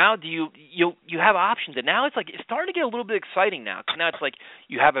now you have options, and now it's like it's starting to get a little bit exciting now. Because now it's like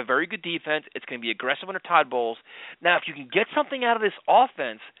you have a very good defense. It's going to be aggressive under Todd Bowles. Now, if you can get something out of this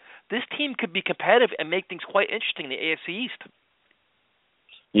offense, this team could be competitive and make things quite interesting in the AFC East.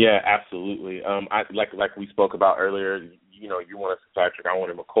 Yeah, absolutely. Like we spoke about earlier. You wanted Fitzpatrick. I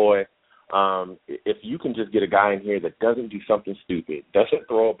wanted McCoy. If you can just get a guy in here that doesn't do something stupid, doesn't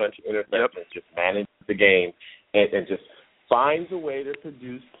throw a bunch of interceptions, just manage the game, and just finds a way to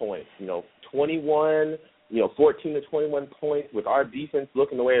produce points. 14 to 21 points with our defense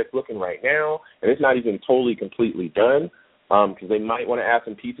looking the way it's looking right now, and it's not even totally completely done because they might want to add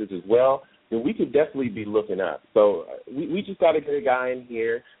some pieces as well, then we could definitely be looking up. So we just got to get a guy in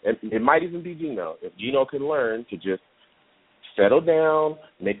here, and it might even be Geno. If Geno can learn to just settle down,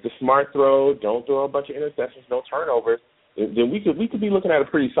 make the smart throw, don't throw a bunch of interceptions, no turnovers, then we could be looking at a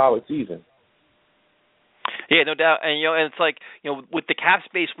pretty solid season. Yeah, no doubt. And and it's like, with the cap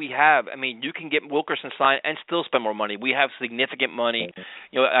space we have, I mean, you can get Wilkerson signed and still spend more money. We have significant money.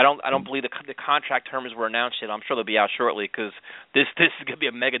 I don't believe the contract terms were announced yet. I'm sure they'll be out shortly because this is going to be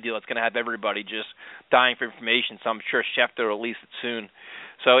a mega deal. It's going to have everybody just dying for information. So I'm sure Schefter will release it soon.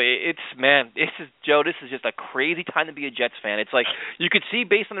 So Joe, this is just a crazy time to be a Jets fan. It's like you could see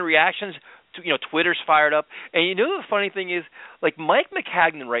based on the reactions, Twitter's fired up. And the funny thing is, like, Mike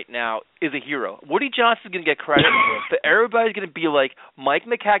McCagnon right now is a hero. Woody Johnson's going to get credit, but everybody's going to be like, Mike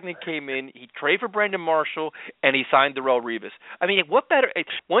McCagnon came in, he traded for Brandon Marshall, and he signed Darrelle Revis. I mean, what better?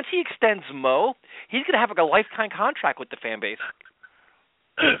 Once he extends Mo, he's going to have like a lifetime contract with the fan base.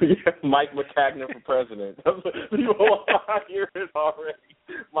 Yeah, Mike McCagnon for president. I hear it already.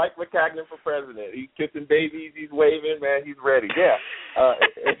 Mike McCagnon for president. He's kissing babies. He's waving. Man, he's ready. Yeah.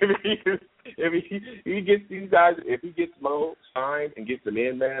 If he gets these guys, if he gets Mo signed and gets them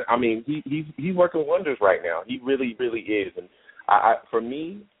in, man, I mean, he's working wonders right now. He really, really is. And for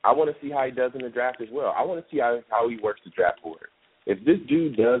me, I want to see how he does in the draft as well. I want to see how he works the draft board. If this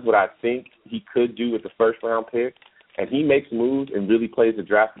dude does what I think he could do with the first round pick, and he makes moves and really plays the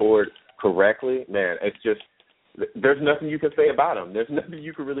draft board correctly, man, it's just there's nothing you can say about him. There's nothing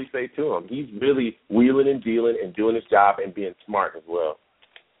you can really say to him. He's really wheeling and dealing and doing his job and being smart as well.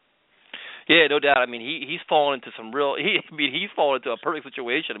 Yeah, no doubt. I mean, he's fallen into some real. He's fallen into a perfect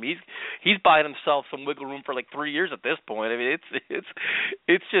situation. I mean, he's buying himself some wiggle room for like 3 years at this point. I mean,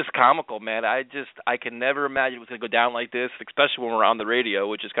 it's just comical, man. I can never imagine it was going to go down like this, especially when we're on the radio,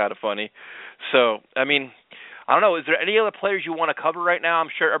 which is kind of funny. So, I mean, I don't know. Is there any other players you want to cover right now? I'm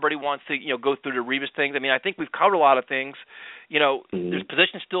sure everybody wants to, go through the Revis things. I mean, I think we've covered a lot of things. There's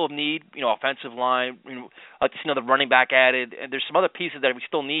positions still of need. Offensive line. Let's see another running back added, and there's some other pieces that we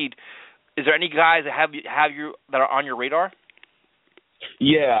still need. Is there any guys that have you that are on your radar?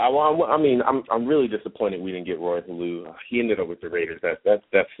 Yeah, I mean, I'm really disappointed we didn't get Roy Halou. He ended up with the Raiders. That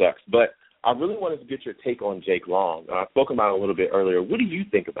sucks. But I really wanted to get your take on Jake Long. I spoke about it a little bit earlier. What do you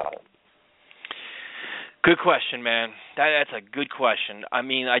think about him? Good question, man. That's a good question. I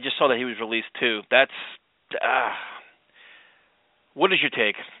mean, I just saw that he was released too. That's what is your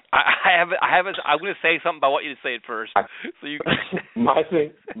take? I'm going to say something, but I want you to say it first. My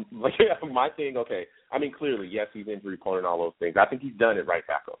thing. Okay. I mean, clearly, yes, he's injury prone and all those things. I think he's done at right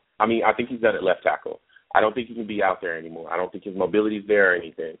tackle. I mean, I think he's done at left tackle. I don't think he can be out there anymore. I don't think his mobility's there or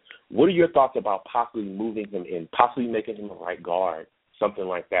anything. What are your thoughts about possibly moving him in, possibly making him a right guard? Something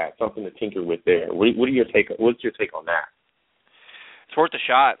like that, something to tinker with there. What's your take on that? It's worth a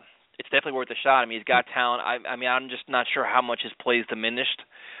shot. It's definitely worth a shot. I mean, he's got talent. I mean, I'm just not sure how much his play is diminished.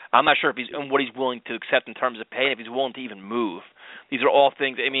 I'm not sure if what he's willing to accept in terms of pay, and if he's willing to even move. These are all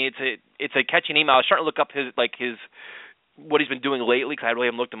things. I mean, it's a catchy name. I was starting to look up his what he's been doing lately because I really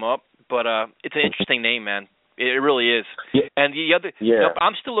haven't looked him up. But it's an interesting name, man. It really is. Yeah. And the other,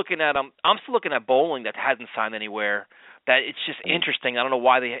 I'm still looking at bowling that hasn't signed anywhere. That it's just interesting. I don't know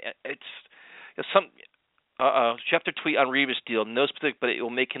why Schefter tweet on Revis deal, no specific, but it will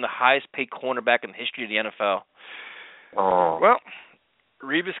make him the highest paid cornerback in the history of the NFL. Oh. Well,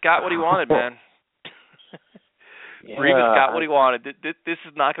 Revis got what he wanted, man. Revis got what he wanted. This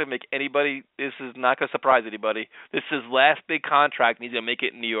is not going to make anybody. This is not going to surprise anybody. This is his last big contract, and he's going to make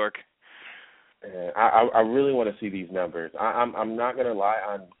it in New York. I really want to see these numbers. I'm not going to lie.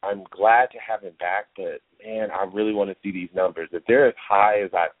 I'm glad to have him back, but, man, I really want to see these numbers. If they're as high as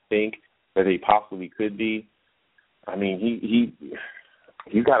I think that they possibly could be, I mean,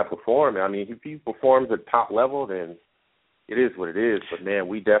 he's got to perform. I mean, if he performs at top level, then it is what it is. But, man,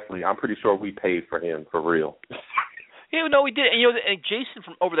 I'm pretty sure we paid for him for real. Yeah, no, we did. And, and Jason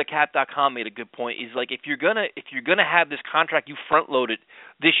from OverTheCap.com made a good point. He's like, if you're gonna have this contract, you front load it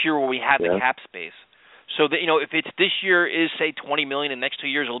this year where we have the cap space. So that if it's this year is say $20 million, and next 2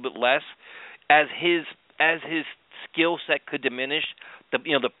 years a little bit less, as his skill set could diminish,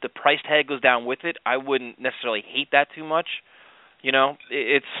 the price tag goes down with it. I wouldn't necessarily hate that too much.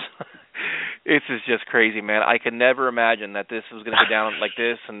 It's just crazy, man. I could never imagine that this was going to go down like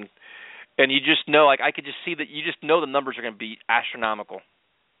this, and you just know, like I could just see that you just know the numbers are going to be astronomical.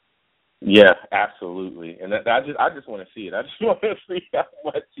 Yeah, absolutely, and I just want to see it. I just want to see how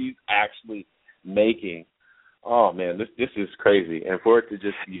much he's actually making. Oh man, this is crazy, and for it to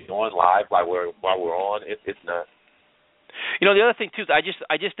just be on live while we're on, it's nuts. The other thing too is I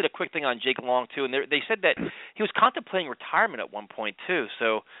just did a quick thing on Jake Long too, and they said that he was contemplating retirement at one point too.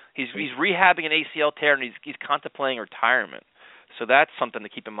 So he's rehabbing an ACL tear, and he's contemplating retirement. So that's something to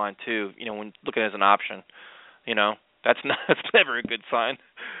keep in mind too. When looking as an option, that's never a good sign.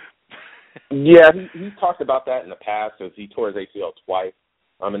 Yeah, he's talked about that in the past because he tore his ACL twice.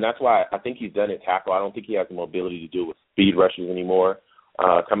 And that's why I think he's done it tackle. I don't think he has the mobility to do it with speed rushes anymore.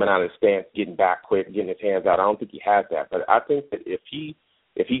 Coming out of his stance, getting back quick, getting his hands out. I don't think he has that. But I think that if he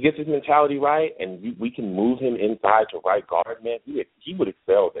gets his mentality right and we can move him inside to right guard, man, he would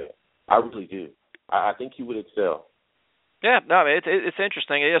excel there. I really do. I think he would excel. Yeah, no, it's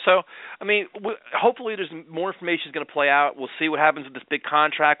interesting. Yeah, so, hopefully there's more information is going to play out. We'll see what happens with this big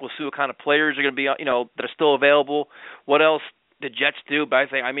contract. We'll see what kind of players are going to be, that are still available. What else the Jets do? But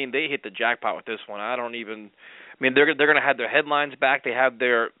they hit the jackpot with this one. They're going to have their headlines back. They have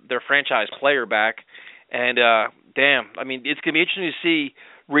their franchise player back. And, it's going to be interesting to see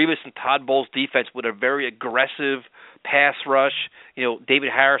Revis and Todd Bowles' defense with a very aggressive pass rush, David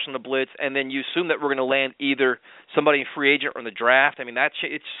Harris on the blitz, and then you assume that we're going to land either somebody in free agent or in the draft.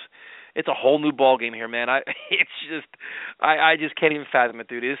 It's a whole new ball game here, man. I just can't even fathom it,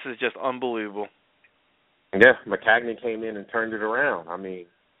 dude. This is just unbelievable. Yeah, Maccagnan came in and turned it around.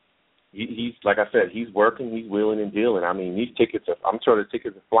 He's like I said, he's working, he's wheeling and dealing. These tickets I'm sure the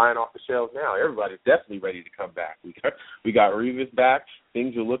tickets are flying off the shelves now. Everybody's definitely ready to come back. We got Revis back.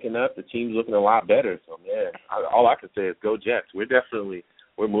 Things are looking up. The team's looking a lot better. So man, all I can say is go Jets. We're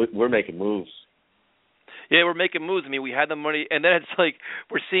making moves. Yeah, we're making moves. We had the money, and then it's like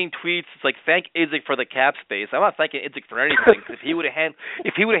we're seeing tweets. It's like thank Idzik for the cap space. I'm not thanking Idzik for anything. If he would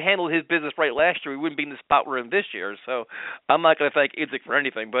have handled his business right last year, we wouldn't be in the spot we're in this year. So I'm not going to thank Idzik for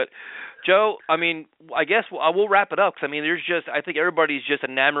anything. But Joe, I guess I will wrap it up because I think everybody's just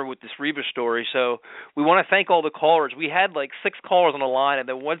enamored with this Revis story. So we want to thank all the callers. We had like 6 callers on the line, and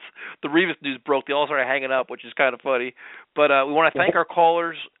then once the Revis news broke, they all started hanging up, which is kind of funny. But we want to thank our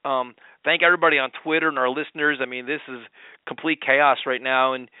callers. Thank everybody on Twitter and our listeners. This is complete chaos right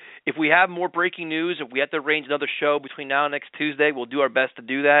now. And if we have more breaking news, if we have to arrange another show between now and next Tuesday, we'll do our best to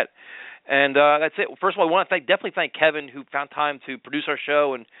do that. And that's it. First of all, I want to definitely thank Kevin, who found time to produce our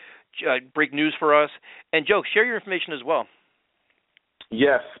show and break news for us. And Joe, share your information as well.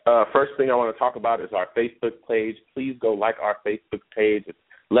 Yes. First thing I want to talk about is our Facebook page. Please go like our Facebook page. It's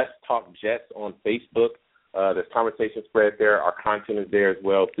Let's Talk Jets on Facebook. There's conversation spread there. Our content is there as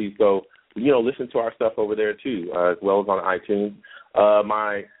well. Please go, listen to our stuff over there too, as well as on iTunes.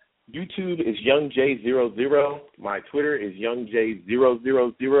 My YouTube is YoungJ00. My Twitter is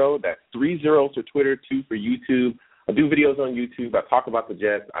YoungJ000. That's 3 zeros for Twitter, 2 for YouTube. I do videos on YouTube. I talk about the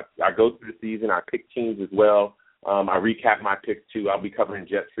Jets. I go through the season. I pick teams as well. I recap my picks too. I'll be covering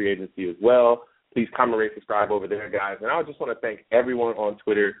Jets free agency as well. Please comment, rate, subscribe over there, guys. And I just want to thank everyone on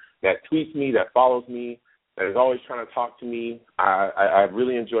Twitter that tweets me, that follows me, that is always trying to talk to me. I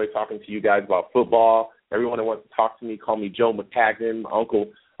really enjoy talking to you guys about football. Everyone that wants to talk to me, call me Joe Maccagnan, my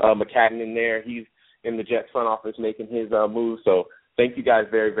uncle Maccagnan there. He's in the Jets front office making his move. So thank you guys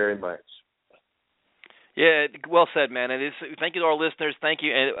very, very much. Yeah, well said, man. And thank you to our listeners. Thank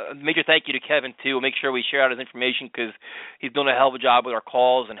you. And a major thank you to Kevin, too. We'll make sure we share out his information because he's doing a hell of a job with our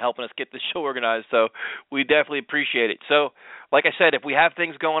calls and helping us get this show organized. So we definitely appreciate it. So, like I said, if we have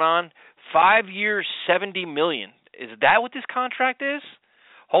things going on, 5 years, $70 million. Is that what this contract is?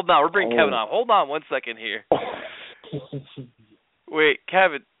 Hold on. We're bringing Kevin on. Hold on 1 second here. Wait,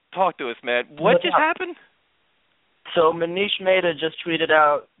 Kevin, talk to us, man. What just happened? So Manish Mehta just tweeted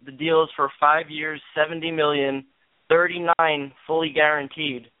out the deal is for 5 years, $70 million, 39 fully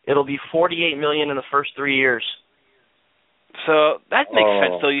guaranteed. It'll be $48 million in the first 3 years. So that makes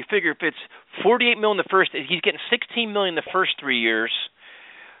sense. So you figure if it's $48 million the first, he's getting $16 million the first 3 years.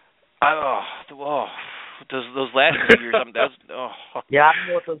 Those last 2 years, Yeah, I don't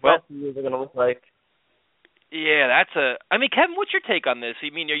know what those last 2 years are going to look like. Yeah, I mean, Kevin, what's your take on this? I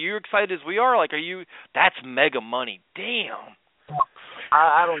mean, are you excited as we are? Like, that's mega money. Damn.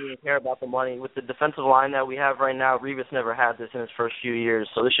 I don't even care about the money. With the defensive line that we have right now, Revis never had this in his first few years,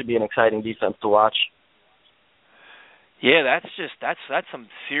 so this should be an exciting defense to watch. Yeah, that's some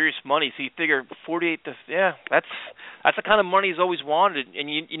serious money. So you figure 48 to that's the kind of money he's always wanted. And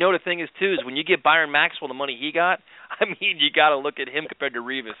you know the thing is too is when you get Byron Maxwell the money he got, I mean you got to look at him compared to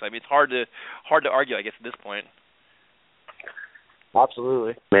Revis. I mean it's hard to argue I guess at this point.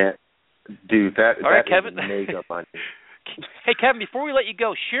 Absolutely, man, dude. All right, Kevin. Is mega money. Hey Kevin, before we let you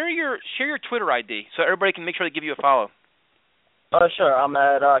go, share your Twitter ID so everybody can make sure they give you a follow. Sure. I'm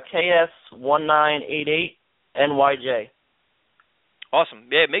at KS1988NYJ. Awesome.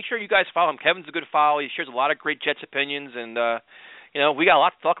 Yeah, make sure you guys follow him. Kevin's a good follow. He shares a lot of great Jets opinions, and we got a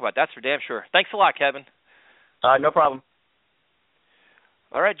lot to talk about. That's for damn sure. Thanks a lot, Kevin. No problem.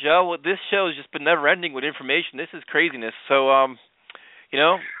 All right, Joe. Well, this show has just been never-ending with information. This is craziness. So,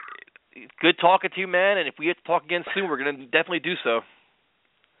 good talking to you, man. And if we get to talk again soon, we're going to definitely do so.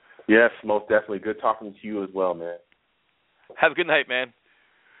 Yes, most definitely. Good talking to you as well, man. Have a good night, man.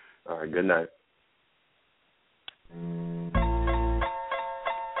 All right, good night.